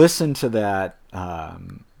if you listen to that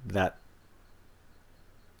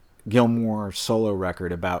Gilmour solo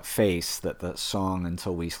record about Face, that the song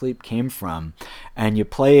Until We Sleep came from, and you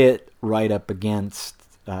play it right up against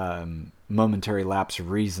Momentary Lapse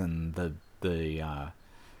of Reason, the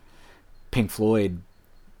Pink Floyd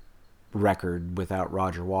record without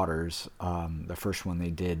Roger Waters, the first one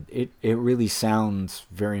they did, it really sounds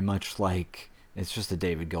very much like it's just a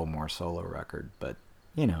David Gilmour solo record. But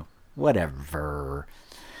whatever.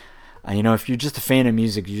 If you're just a fan of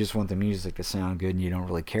music, you just want the music to sound good, and you don't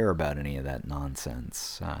really care about any of that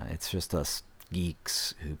nonsense. It's just us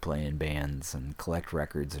geeks who play in bands and collect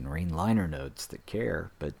records and read liner notes that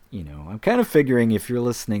care. But, I'm kind of figuring if you're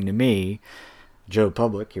listening to me, Joe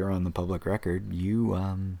Public, you're on the public record,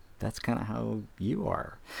 that's kind of how you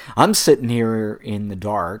are. I'm sitting here in the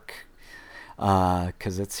dark,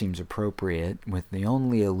 because that seems appropriate, with the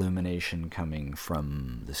only illumination coming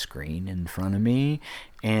from the screen in front of me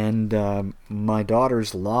and my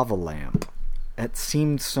daughter's lava lamp. It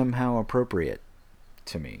seemed somehow appropriate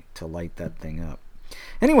to me to light that thing up.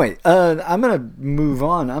 Anyway, I'm going to move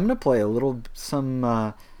on. I'm going to play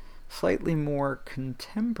some slightly more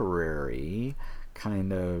contemporary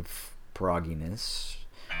kind of progginess.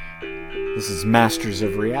 This is Masters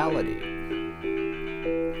of Reality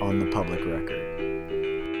on the public record.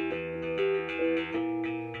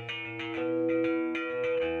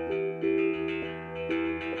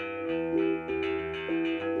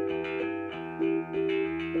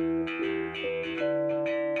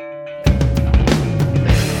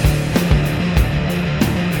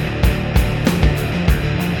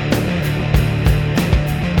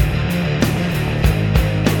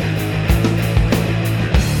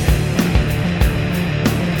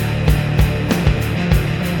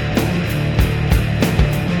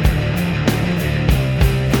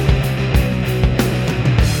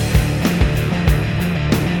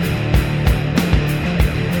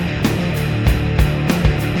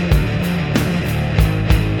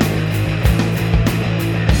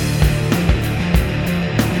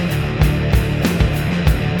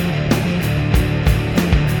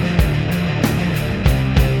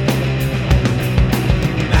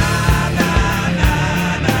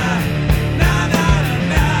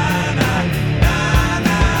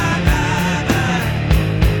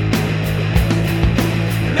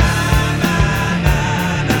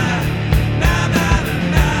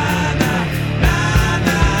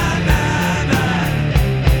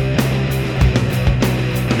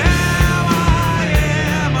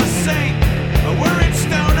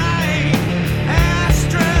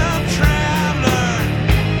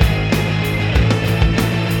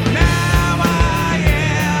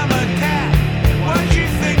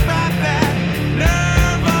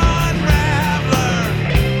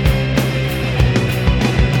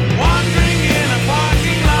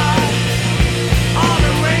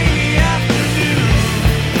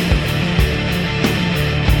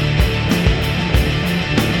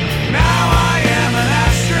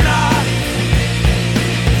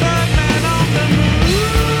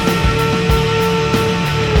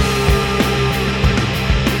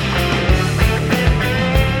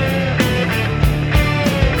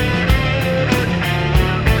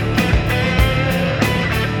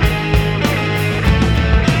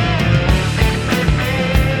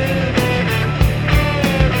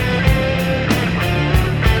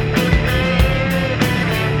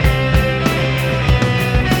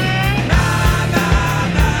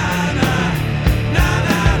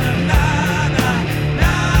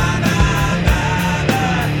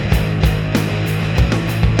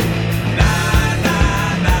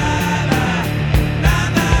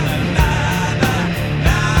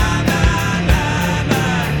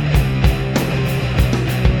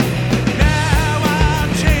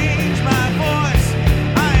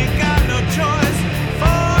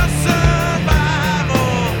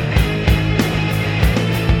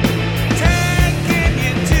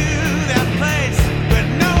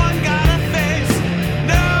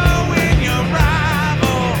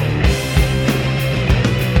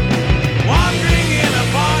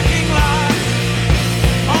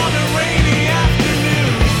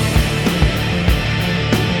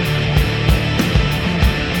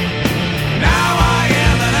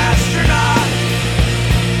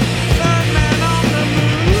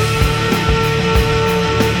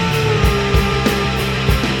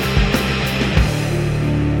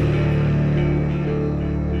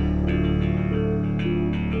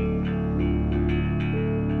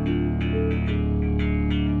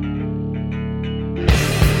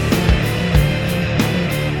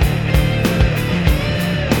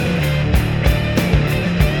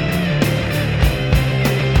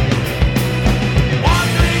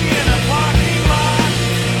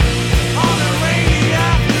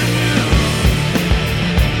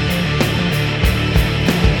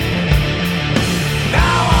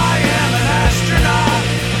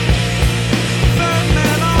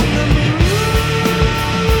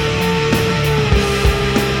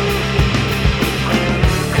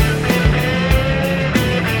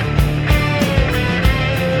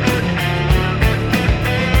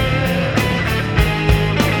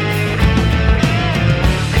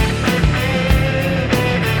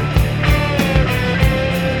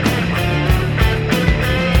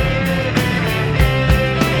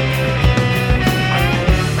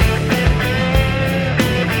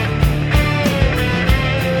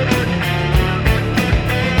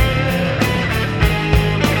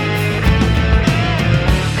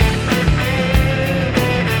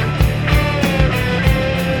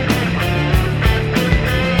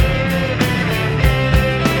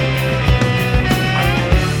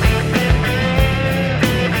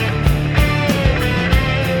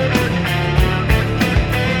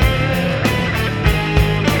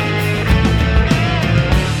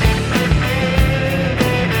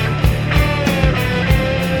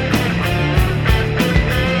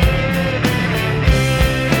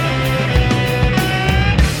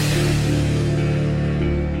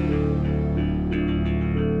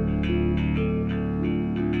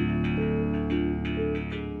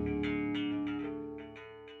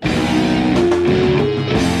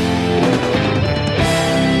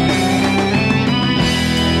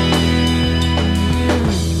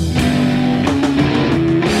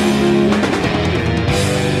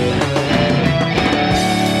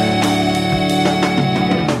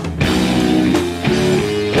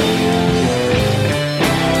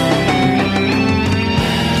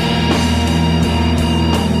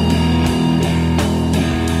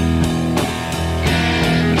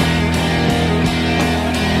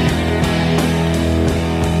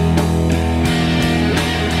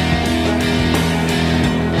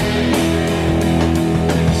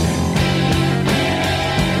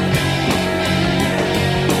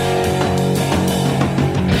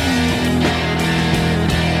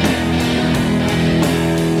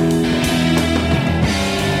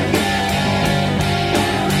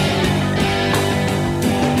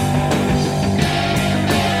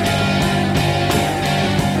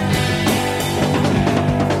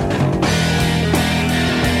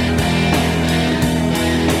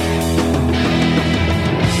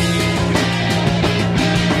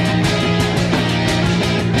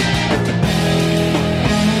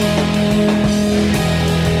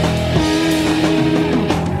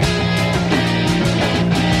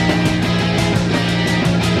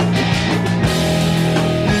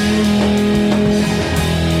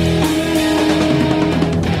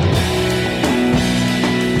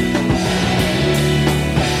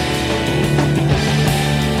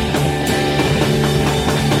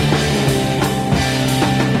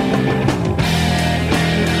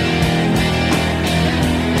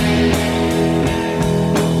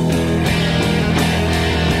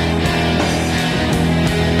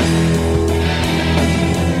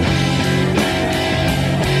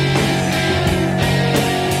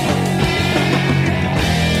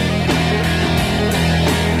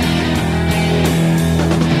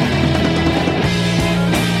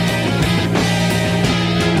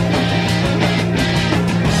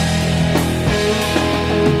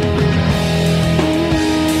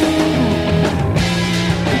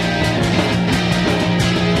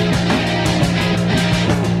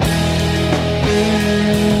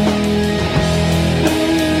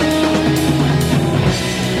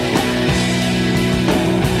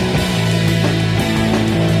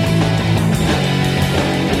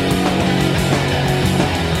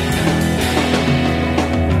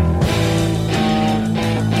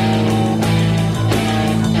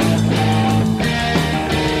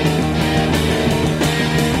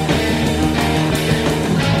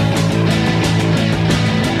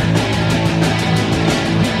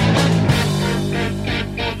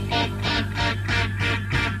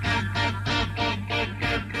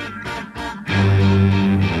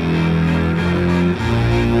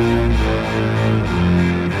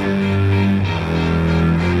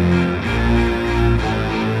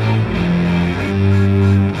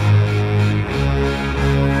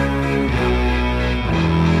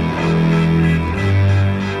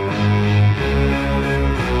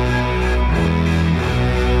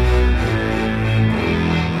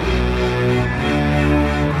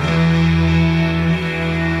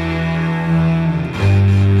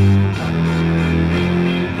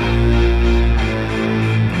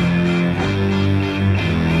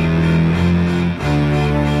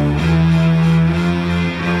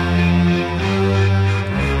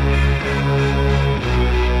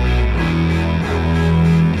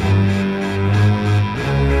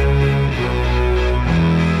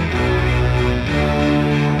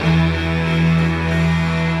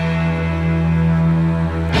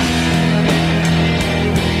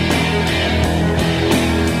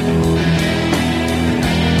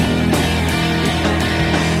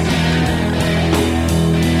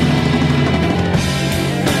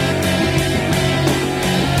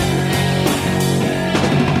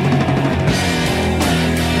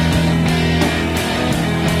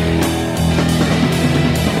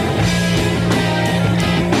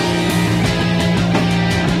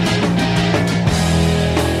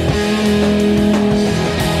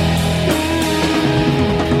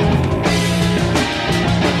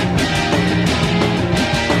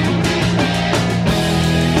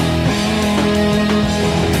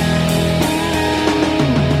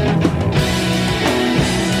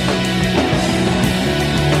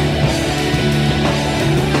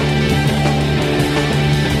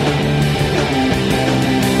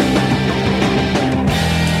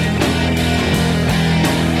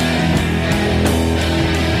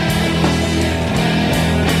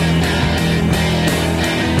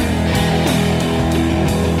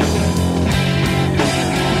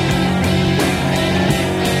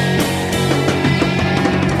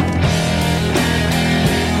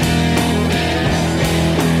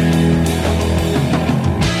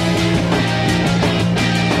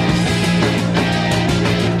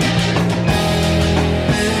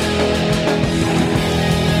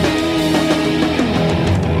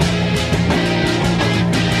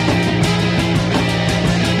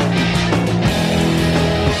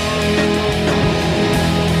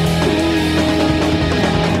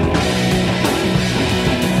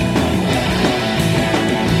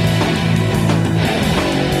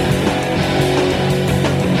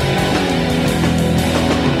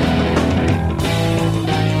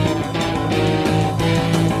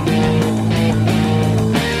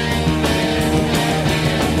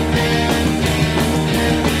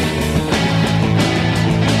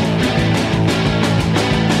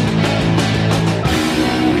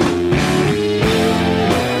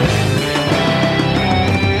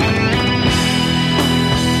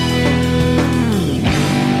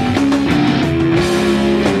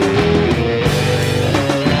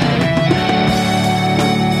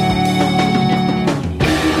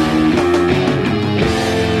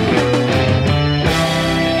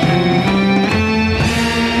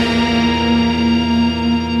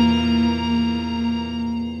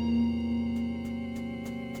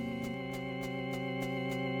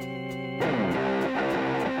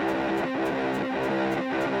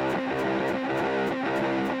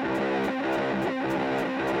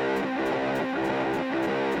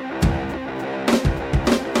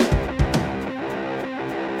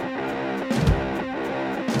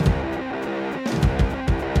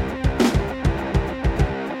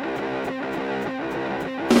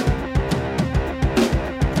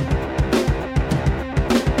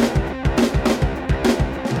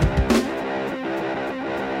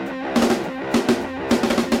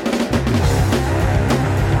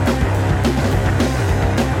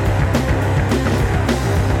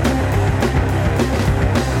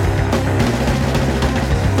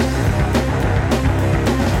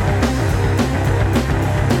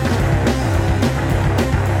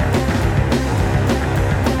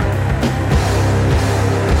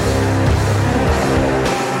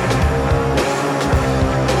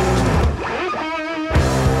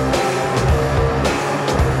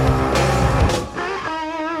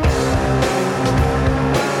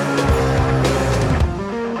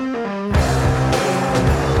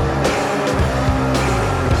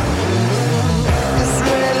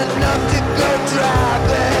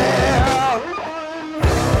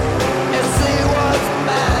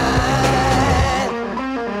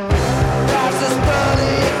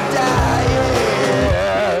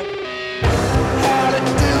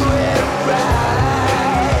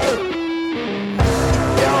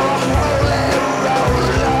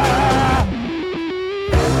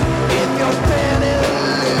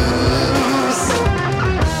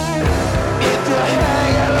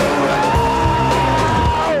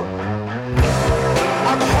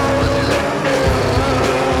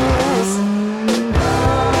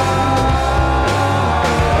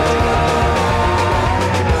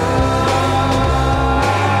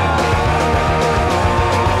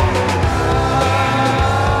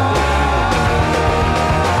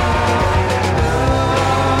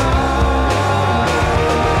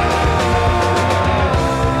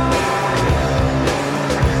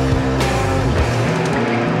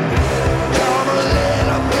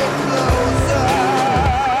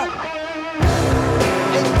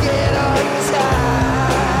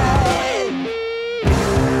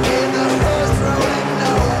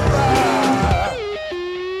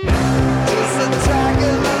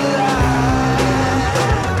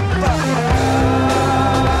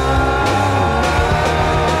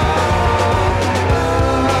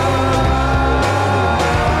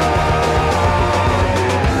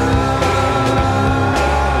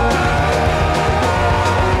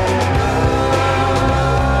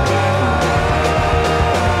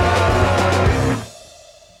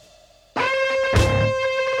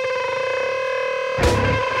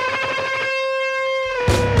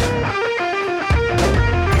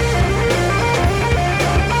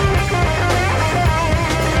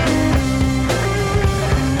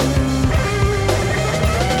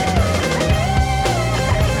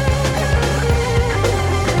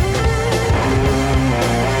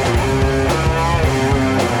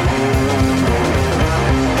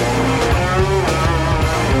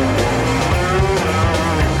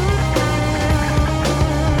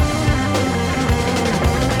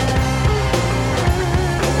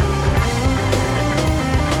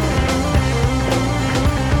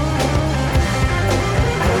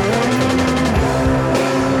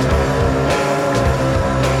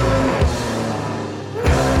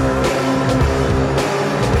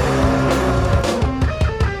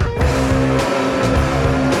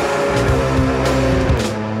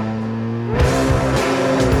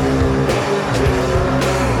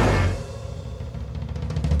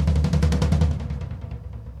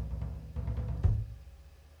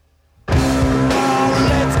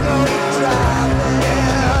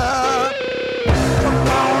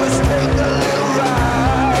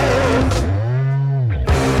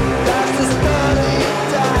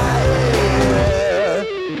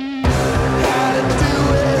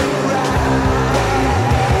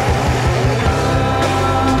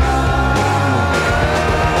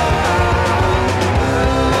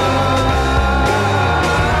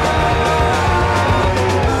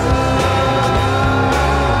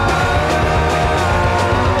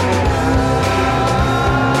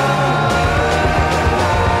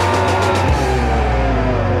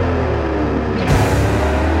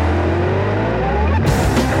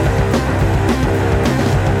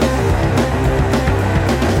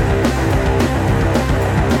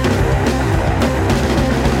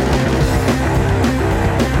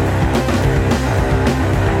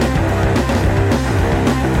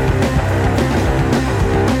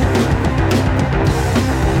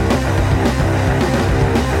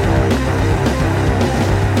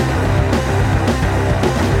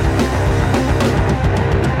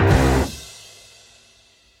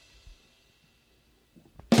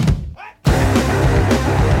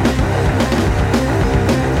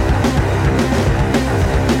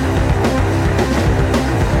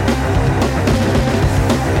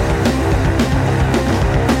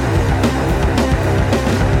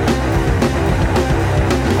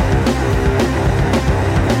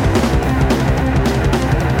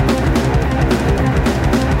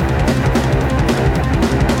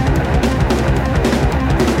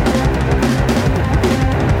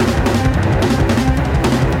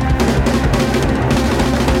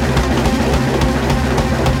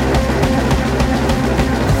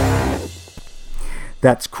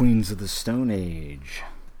 That's Queens of the Stone Age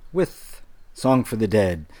with Song for the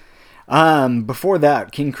Dead. Before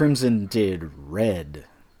that, King Crimson did Red.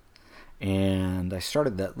 And I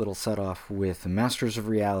started that little set off with Masters of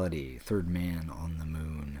Reality, Third Man on the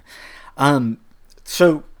Moon.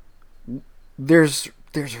 So there's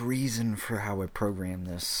a reason for how I programmed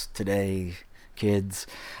this today, kids.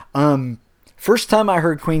 First time I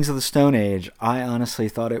heard Queens of the Stone Age, I honestly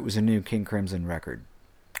thought it was a new King Crimson record.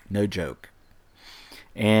 No joke.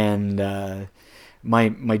 And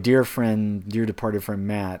my dear departed friend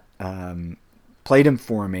Matt played him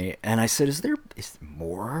for me, and I said, "Is there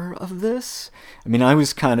more of this?" I mean, I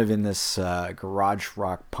was kind of in this garage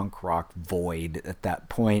rock, punk rock void at that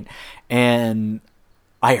point, and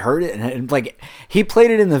I heard it, and like he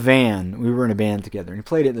played it in the van. We were in a band together, and he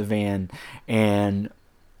played it in the van, and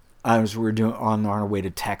we were doing on our way to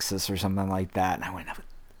Texas or something like that, and I went,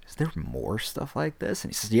 "Is there more stuff like this?"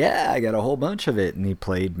 And he says, "Yeah, I got a whole bunch of it." And he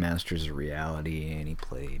played Masters of Reality, and he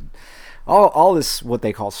played all this what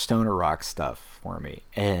they call stoner rock stuff for me,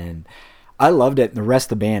 and I loved it. And the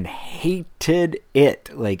rest of the band hated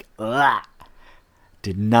it, like,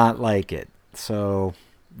 did not like it. So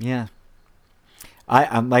yeah,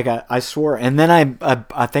 I swore. And then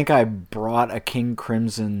I think I brought a King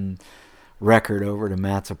Crimson record over to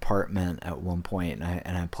Matt's apartment at one point,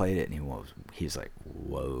 and I played it, and he's like,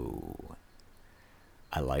 "Whoa,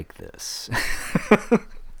 I like this."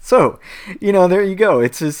 So, there you go.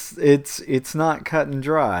 It's not cut and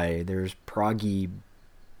dry. There's proggy,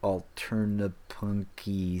 alternative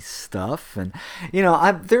punky stuff, and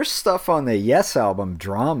there's stuff on the Yes album,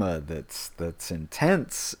 Drama, that's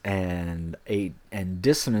intense and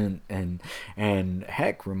dissonant and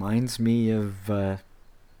heck reminds me of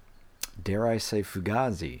dare I say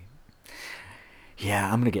Fugazi.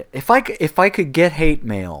 Yeah, I'm gonna get if I could get hate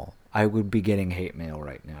mail, I would be getting hate mail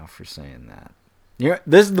right now for saying that.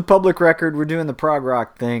 This is the Public Record. We're doing the prog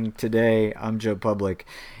rock thing today. I'm Joe Public,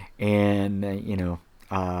 and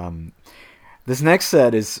this next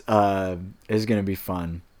set is gonna be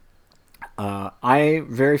fun. I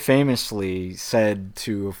very famously said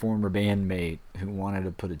to a former bandmate who wanted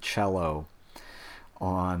to put a cello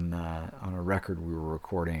on a record we were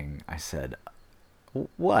recording, I said,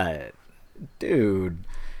 "What, dude?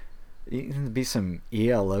 You can be some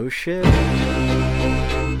ELO shit."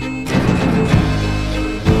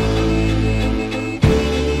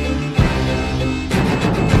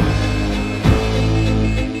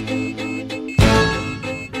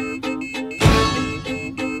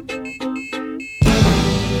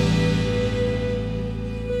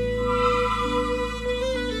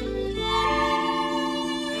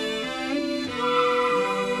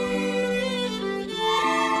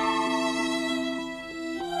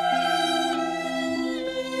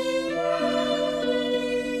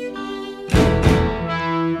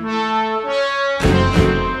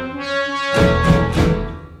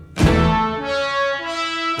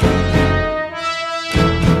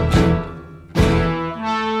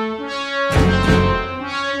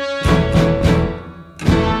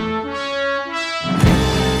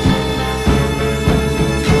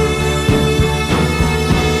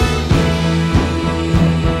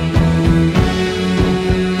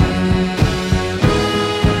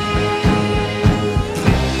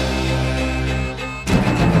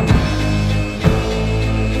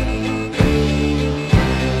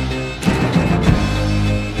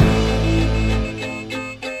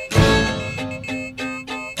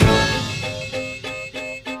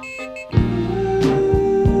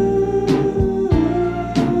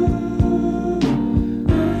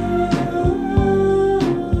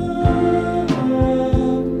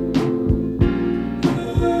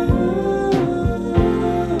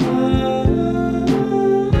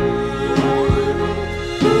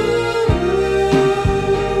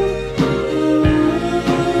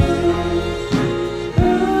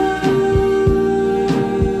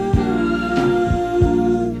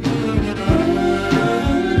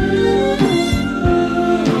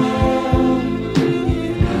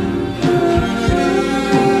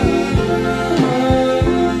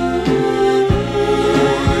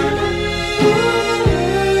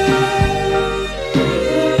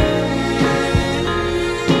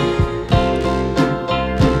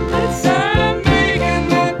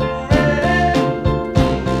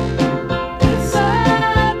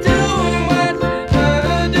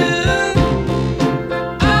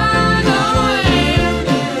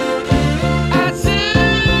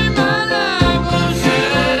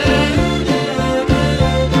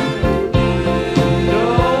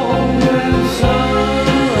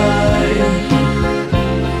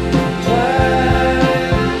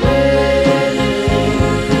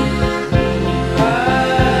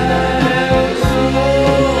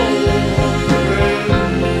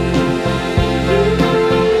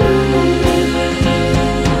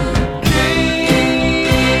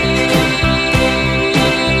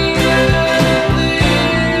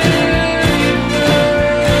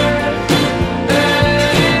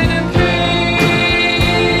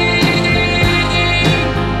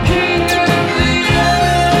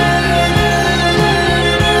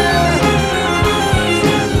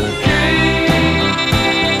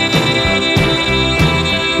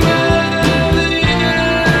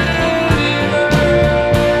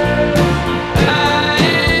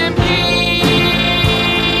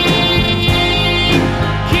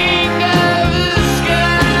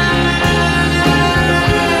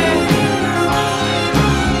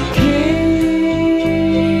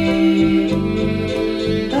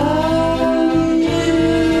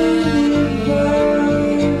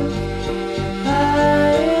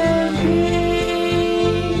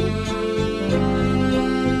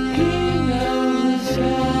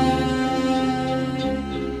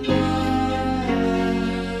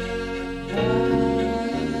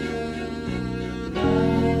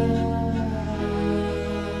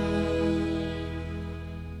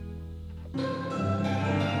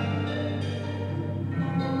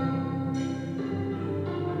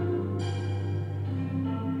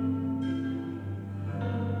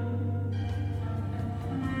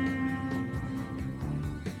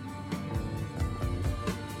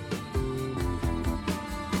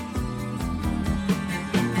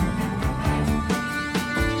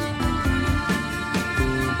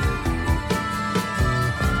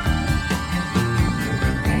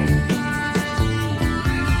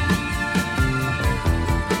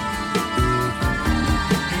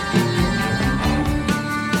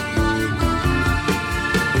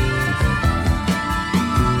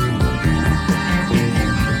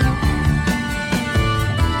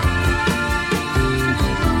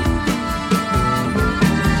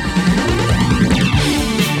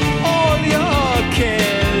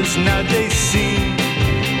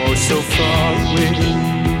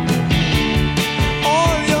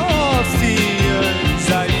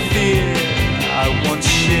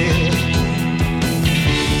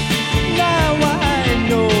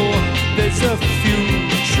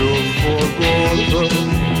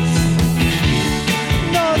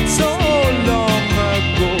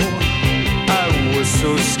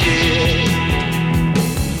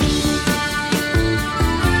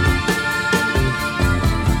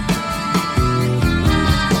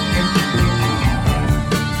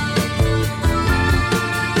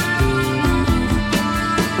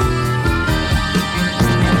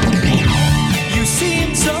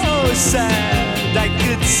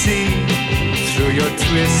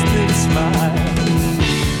 twisted smile.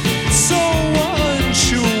 So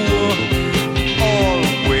unsure,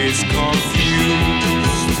 always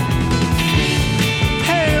confused.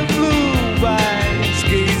 Pale blue eyes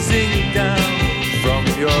gazing down from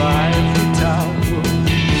your ivory tower.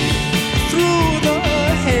 Through the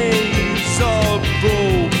haze, all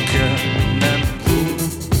broken and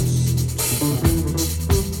bruised.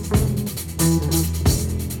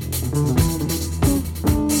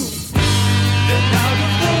 Then out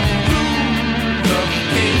of the blue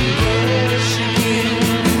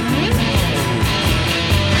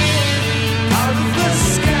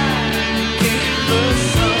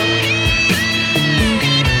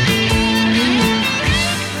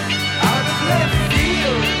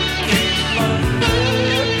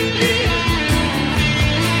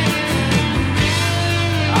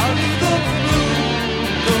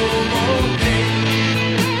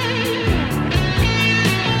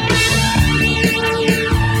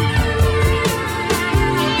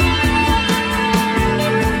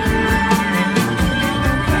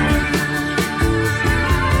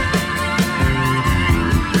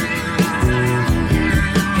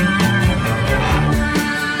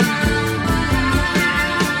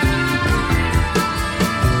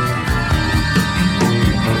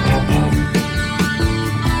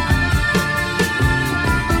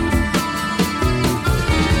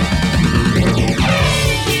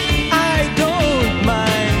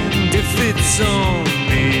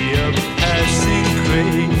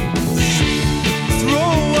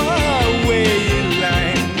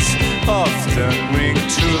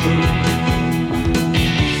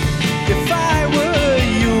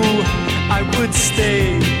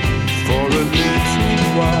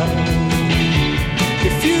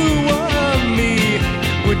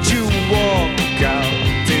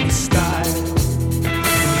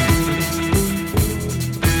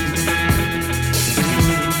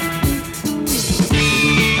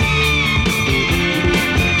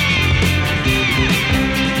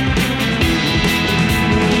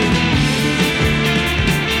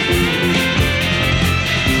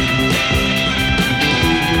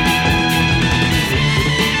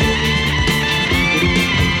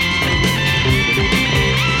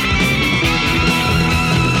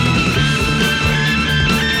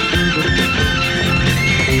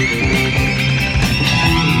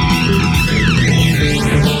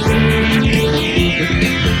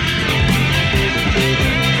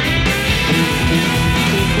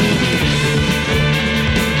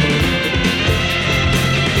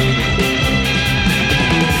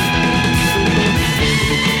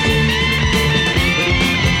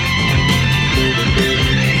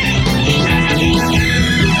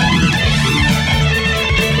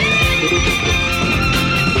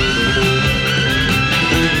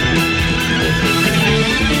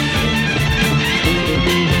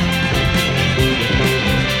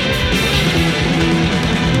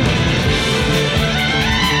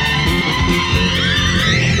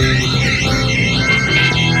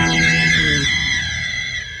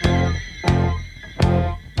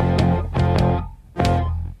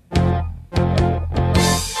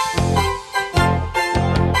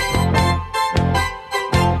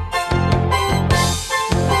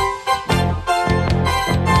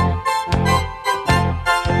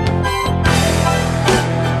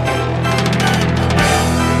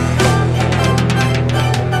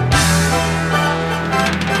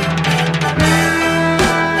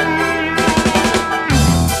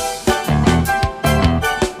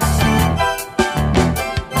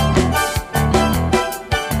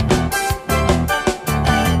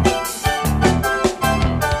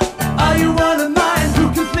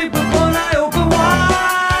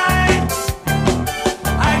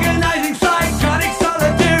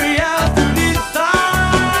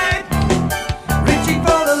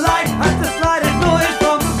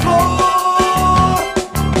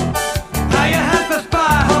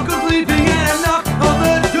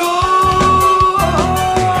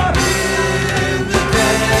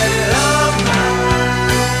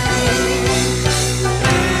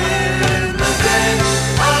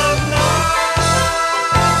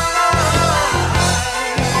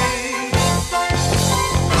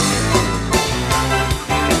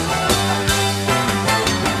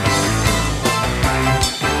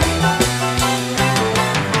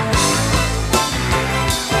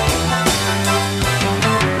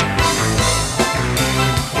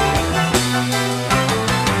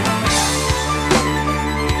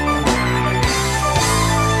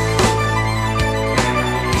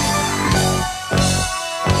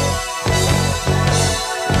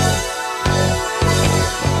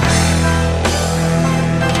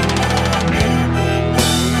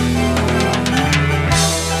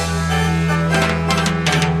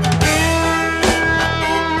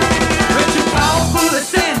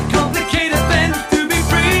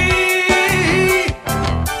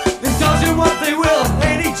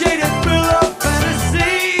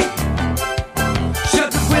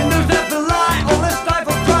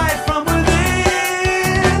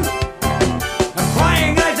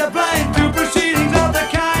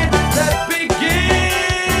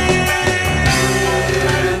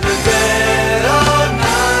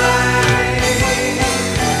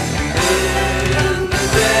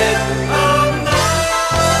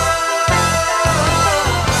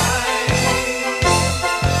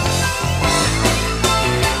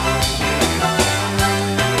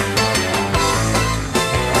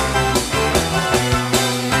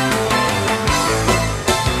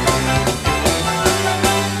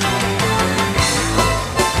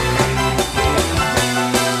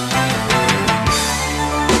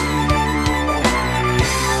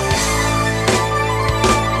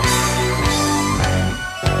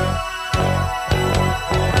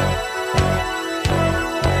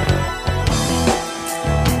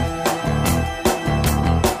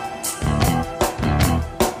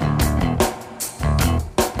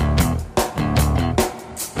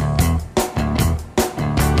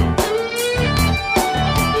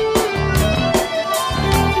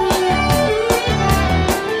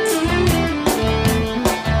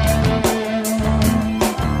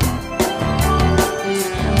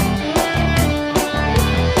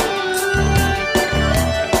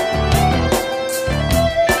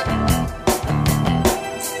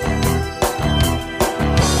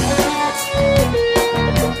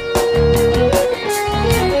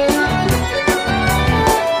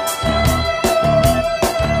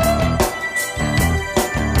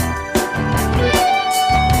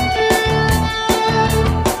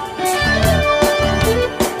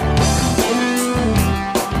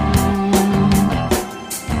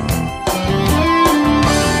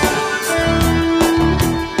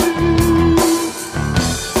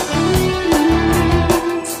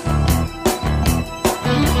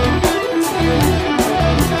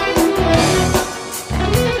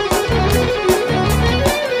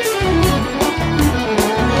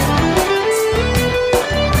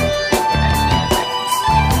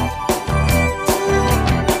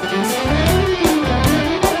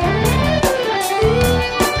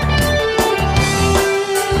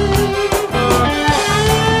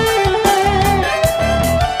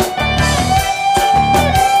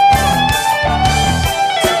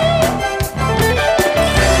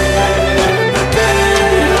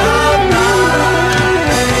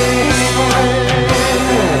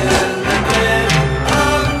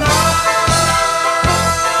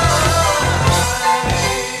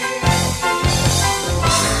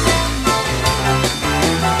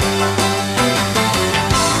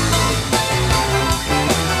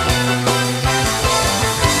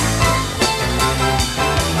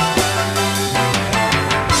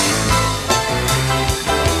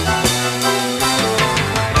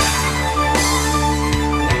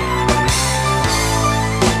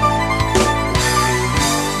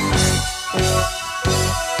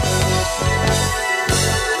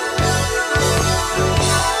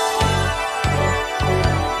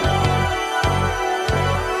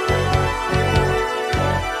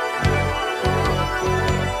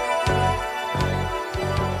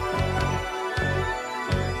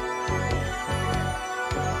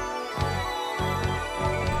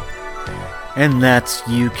And that's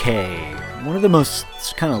UK. One of the most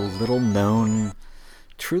kind of little known,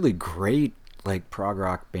 truly great like prog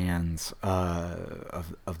rock bands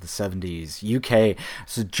of the 70s. UK.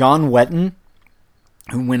 So John Wetton,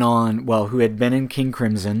 who had been in King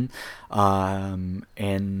Crimson,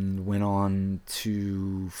 and went on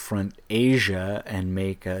to front Asia and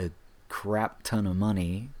make a crap ton of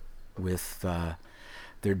money with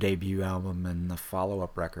their debut album and the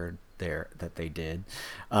follow-up record there that they did.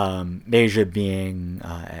 Asia being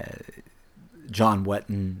John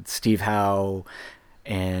Wetton, Steve Howe,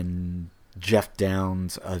 and Jeff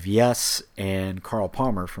Downes of Yes, and Carl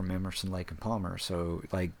Palmer from Emerson, Lake and Palmer. So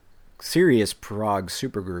like serious prog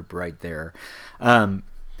supergroup right there.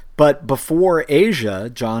 But before Asia,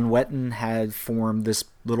 John Wetton had formed this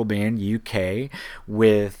little band UK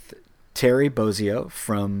with Terry Bozzio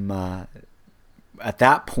from at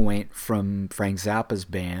that point from Frank Zappa's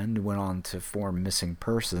band, went on to form Missing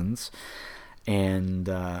Persons, and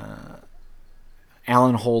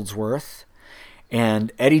Alan Holdsworth,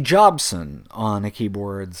 and Eddie Jobson on the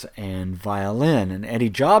keyboards and violin. And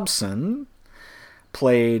Eddie Jobson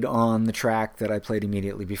played on the track that I played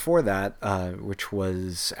immediately before that, which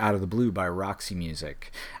was Out of the Blue by Roxy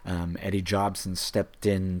Music. Eddie Jobson stepped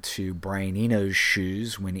into Brian Eno's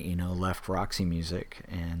shoes when Eno left Roxy Music,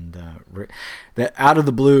 and the Out of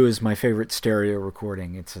the Blue is my favorite stereo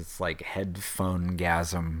recording. It's like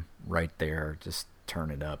headphone-gasm right there. Just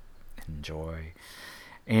turn it up, enjoy.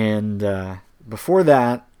 And before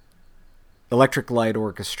that, Electric Light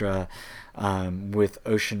Orchestra with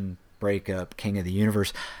Ocean Breakup, King of the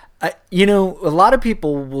Universe. A lot of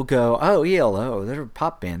people will go, oh, ELO, they're a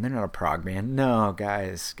pop band, they're not a prog band. No,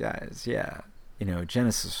 guys, yeah.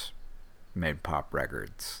 Genesis made pop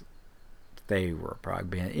records. They were a prog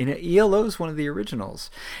band. ELO is one of the originals.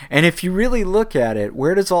 And if you really look at it,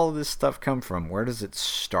 where does all of this stuff come from? Where does it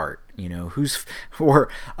start? Or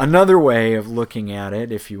another way of looking at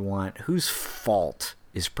it, if you want, whose fault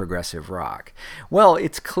is progressive rock? Well,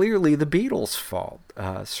 it's clearly the Beatles' fault.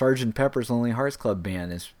 Sgt. Pepper's Lonely Hearts Club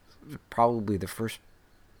Band is probably the first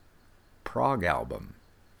prog album.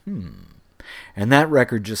 And that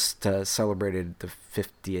record just celebrated the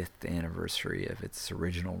 50th anniversary of its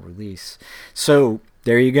original release. So,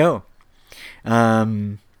 there you go.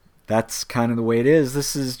 That's kind of the way it is.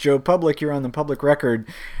 This is Joe Public. You're on the Public Record.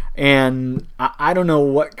 And I don't know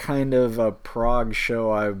what kind of a prog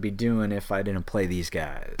show I would be doing if I didn't play these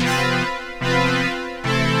guys.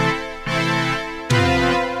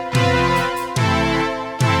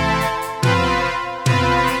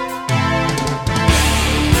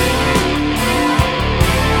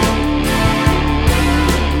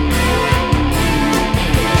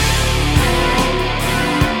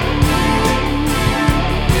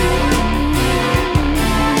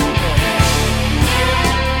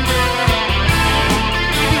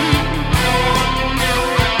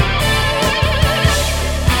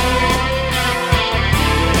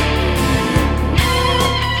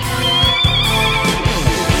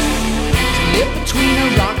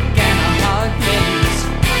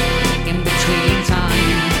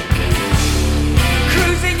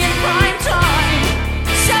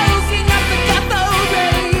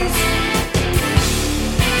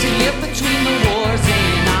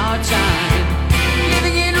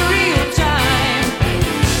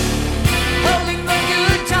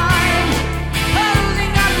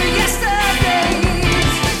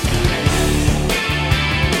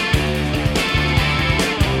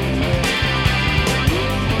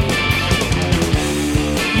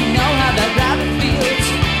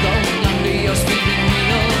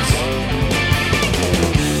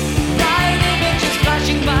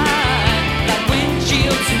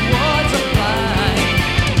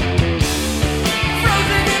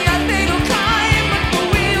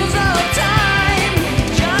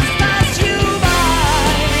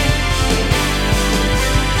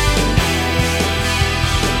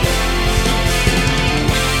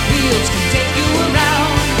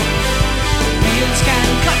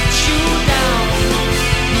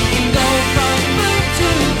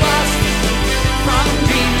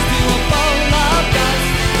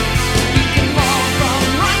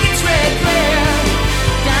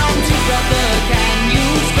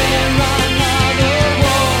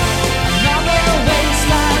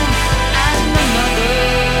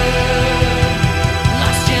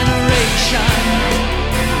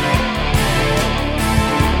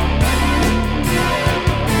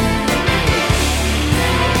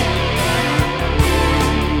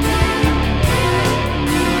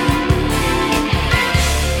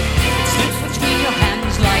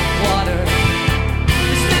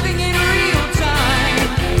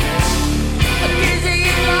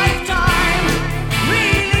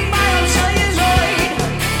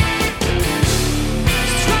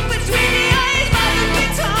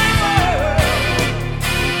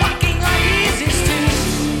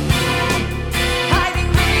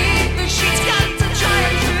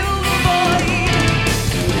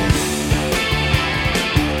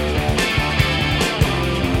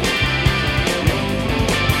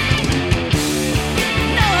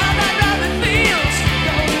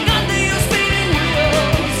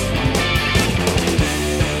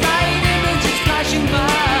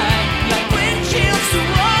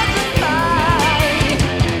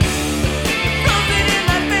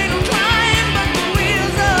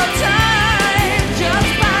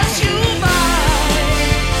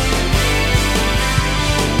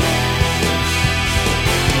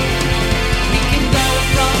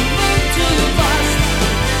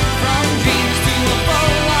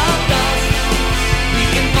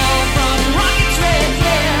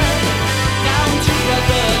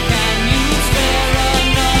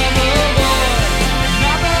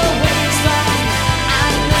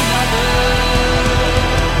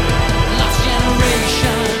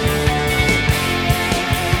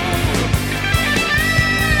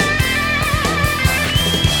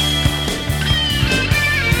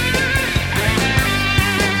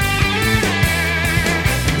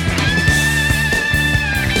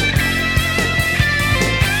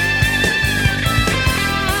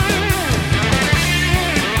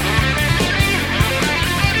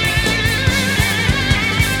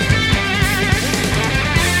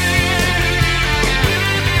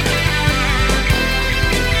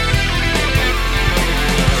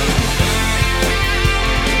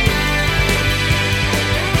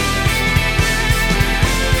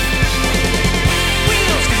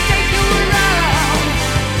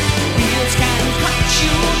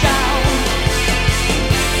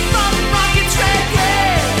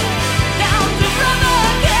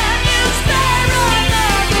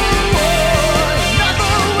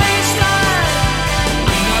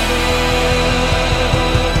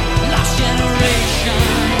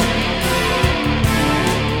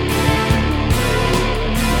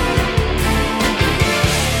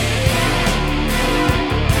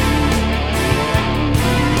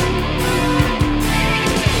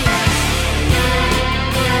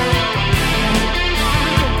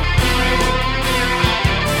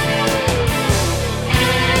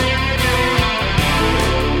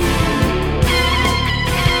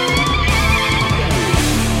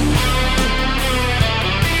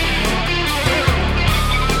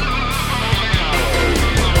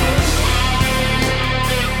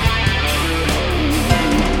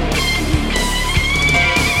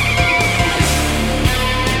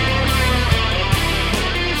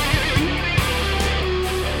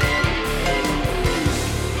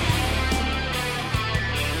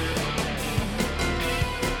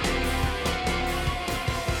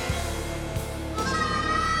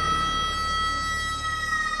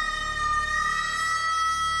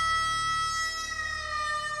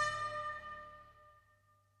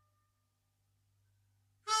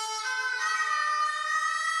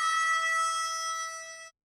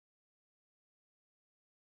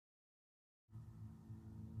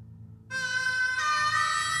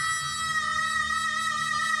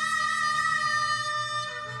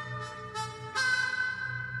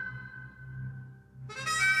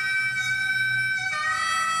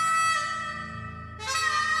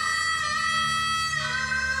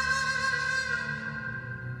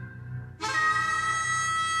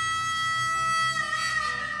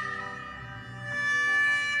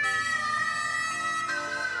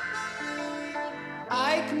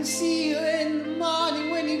 and see you in the morning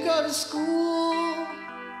when you go to school.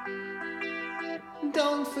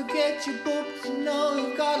 Don't forget your books, you know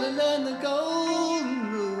you've got to learn the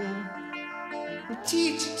golden rule. The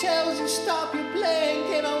teacher tells you stop your playing,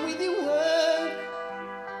 get on with your work.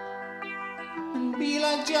 And be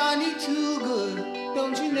like Johnny Too Good,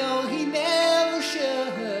 don't you know he never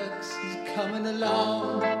shirks. He's coming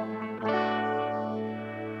along.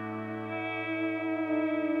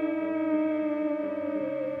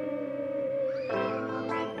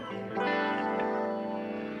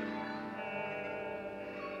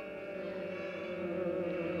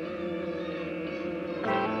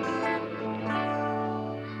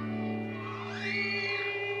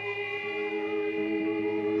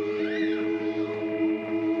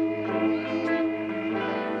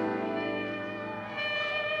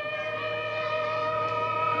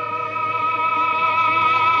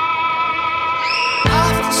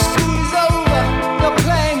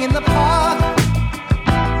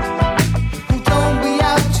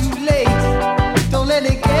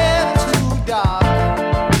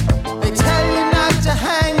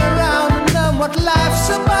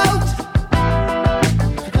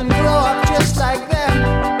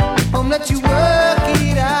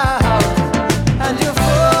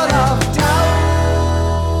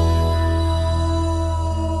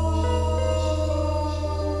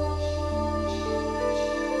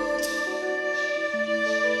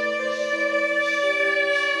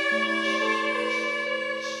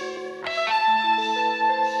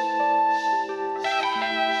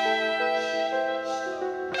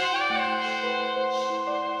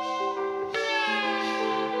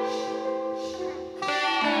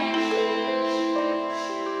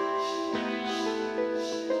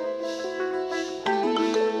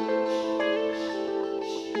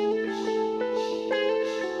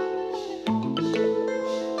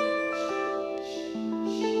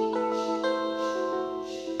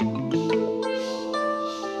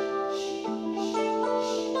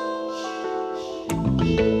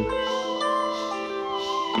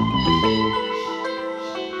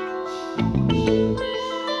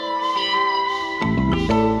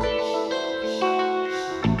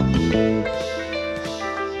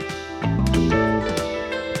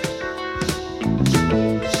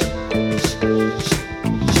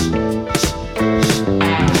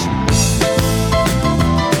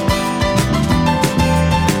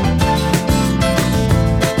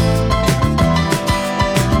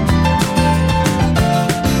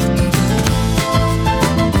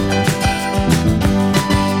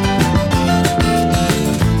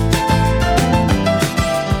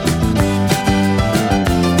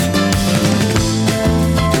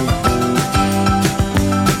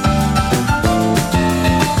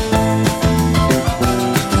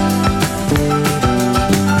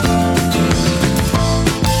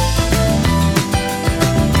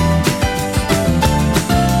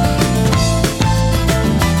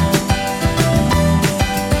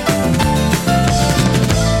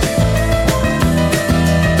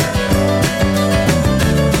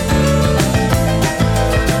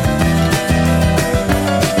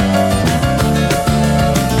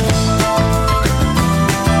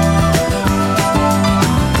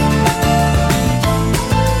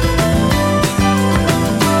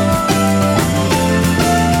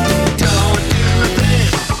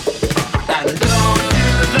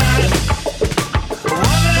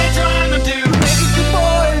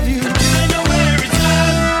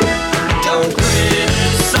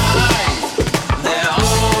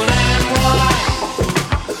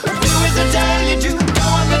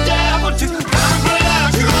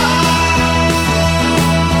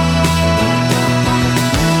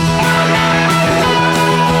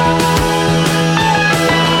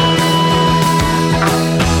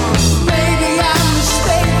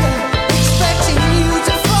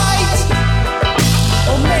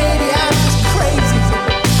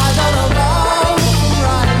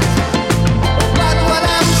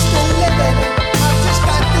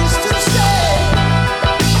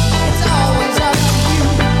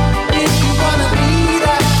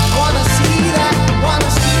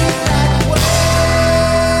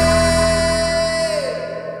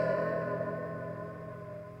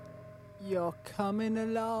 coming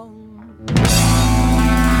along.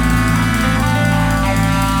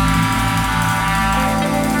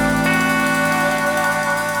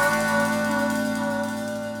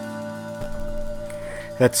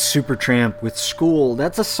 That's Supertramp with School.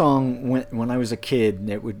 That's a song when I was a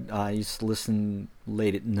kid. I used to listen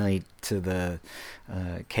late at night to the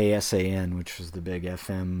KSAN, which was the big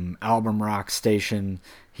FM album rock station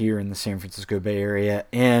here in the San Francisco Bay Area.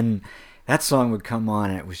 And that song would come on,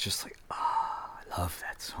 and it was just like, oh, I love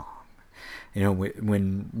that song. You know,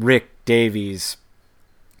 when Rick Davies,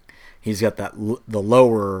 he's got that the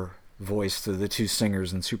lower voice to the two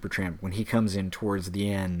singers in Supertramp. When he comes in towards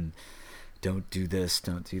the end, don't do this,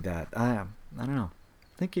 don't do that. I don't know.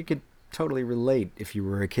 I think you could totally relate if you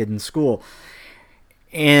were a kid in school.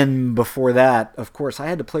 And before that, of course, I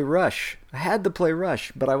had to play Rush.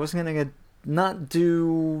 But I wasn't going to not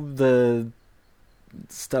do the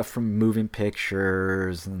stuff from moving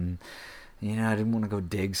pictures, and you know, I didn't want to go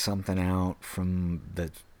dig something out from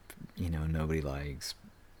that, you know, nobody likes.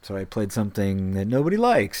 So I played something that nobody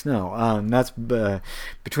likes. No, that's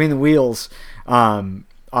Between the Wheels,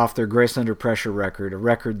 off their Grace Under Pressure record, a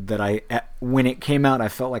record that when it came out, I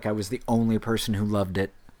felt like I was the only person who loved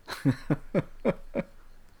it.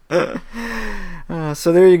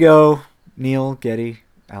 So there you go, Neil, Getty,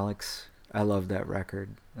 Alex. I love that record.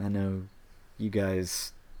 I know you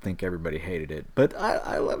guys think everybody hated it, but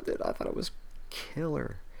I loved it. I thought it was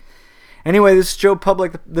killer. Anyway, this is Joe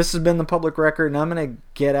Public. This has been the Public Record, and I'm going to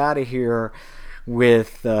get out of here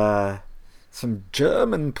with some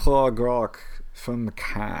German prog rock from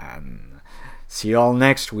Cannes. See y'all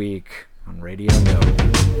next week on Radio No.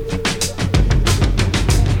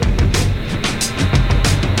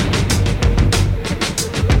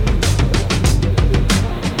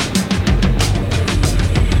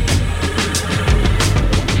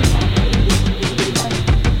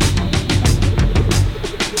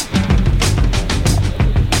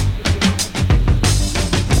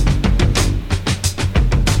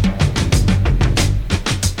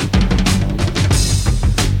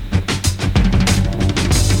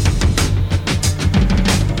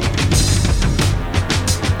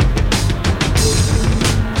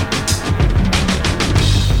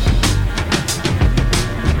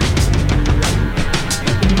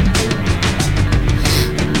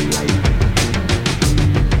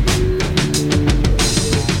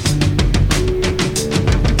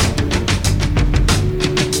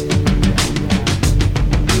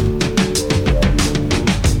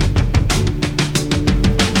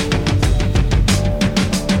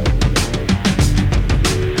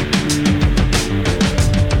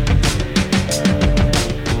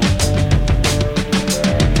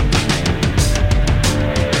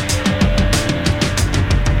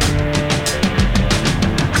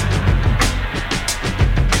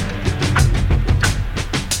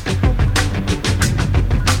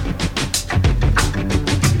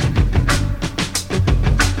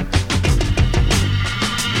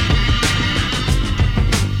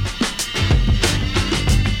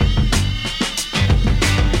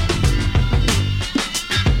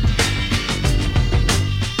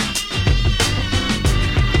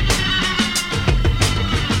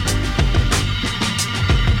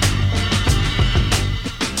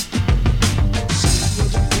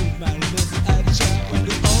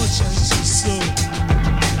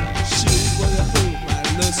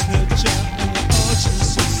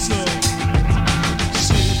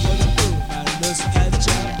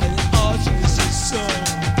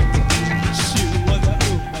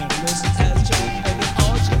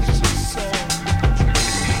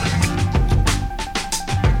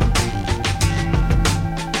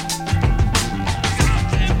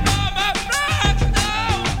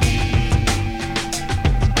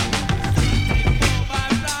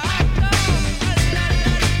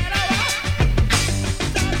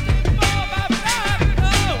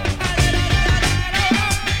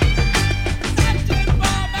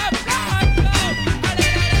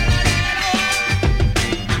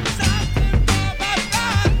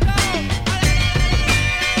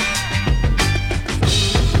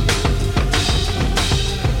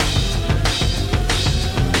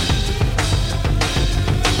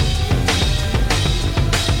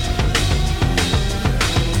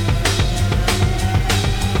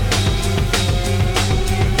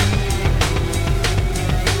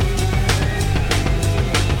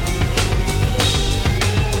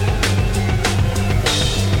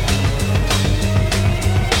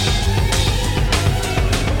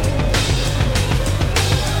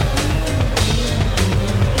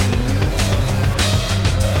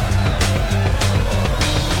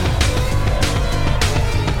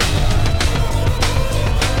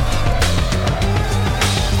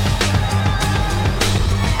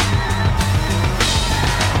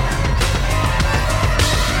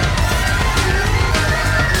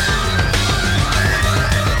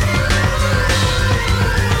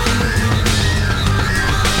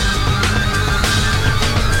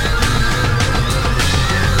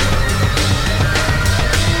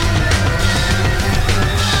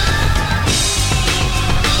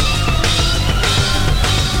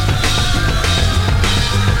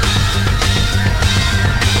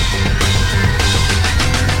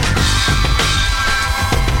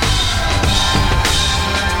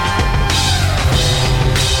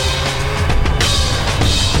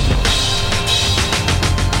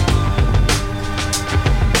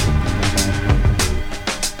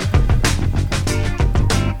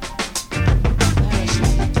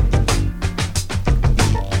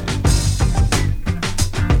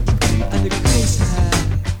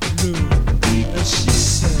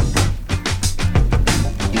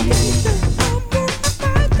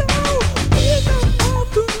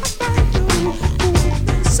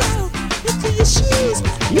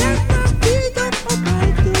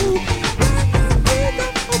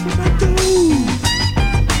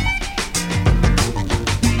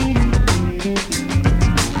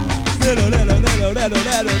 Lelo, lelo, lelo, lelo,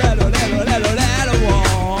 lelo, lelo, lelo, lelo,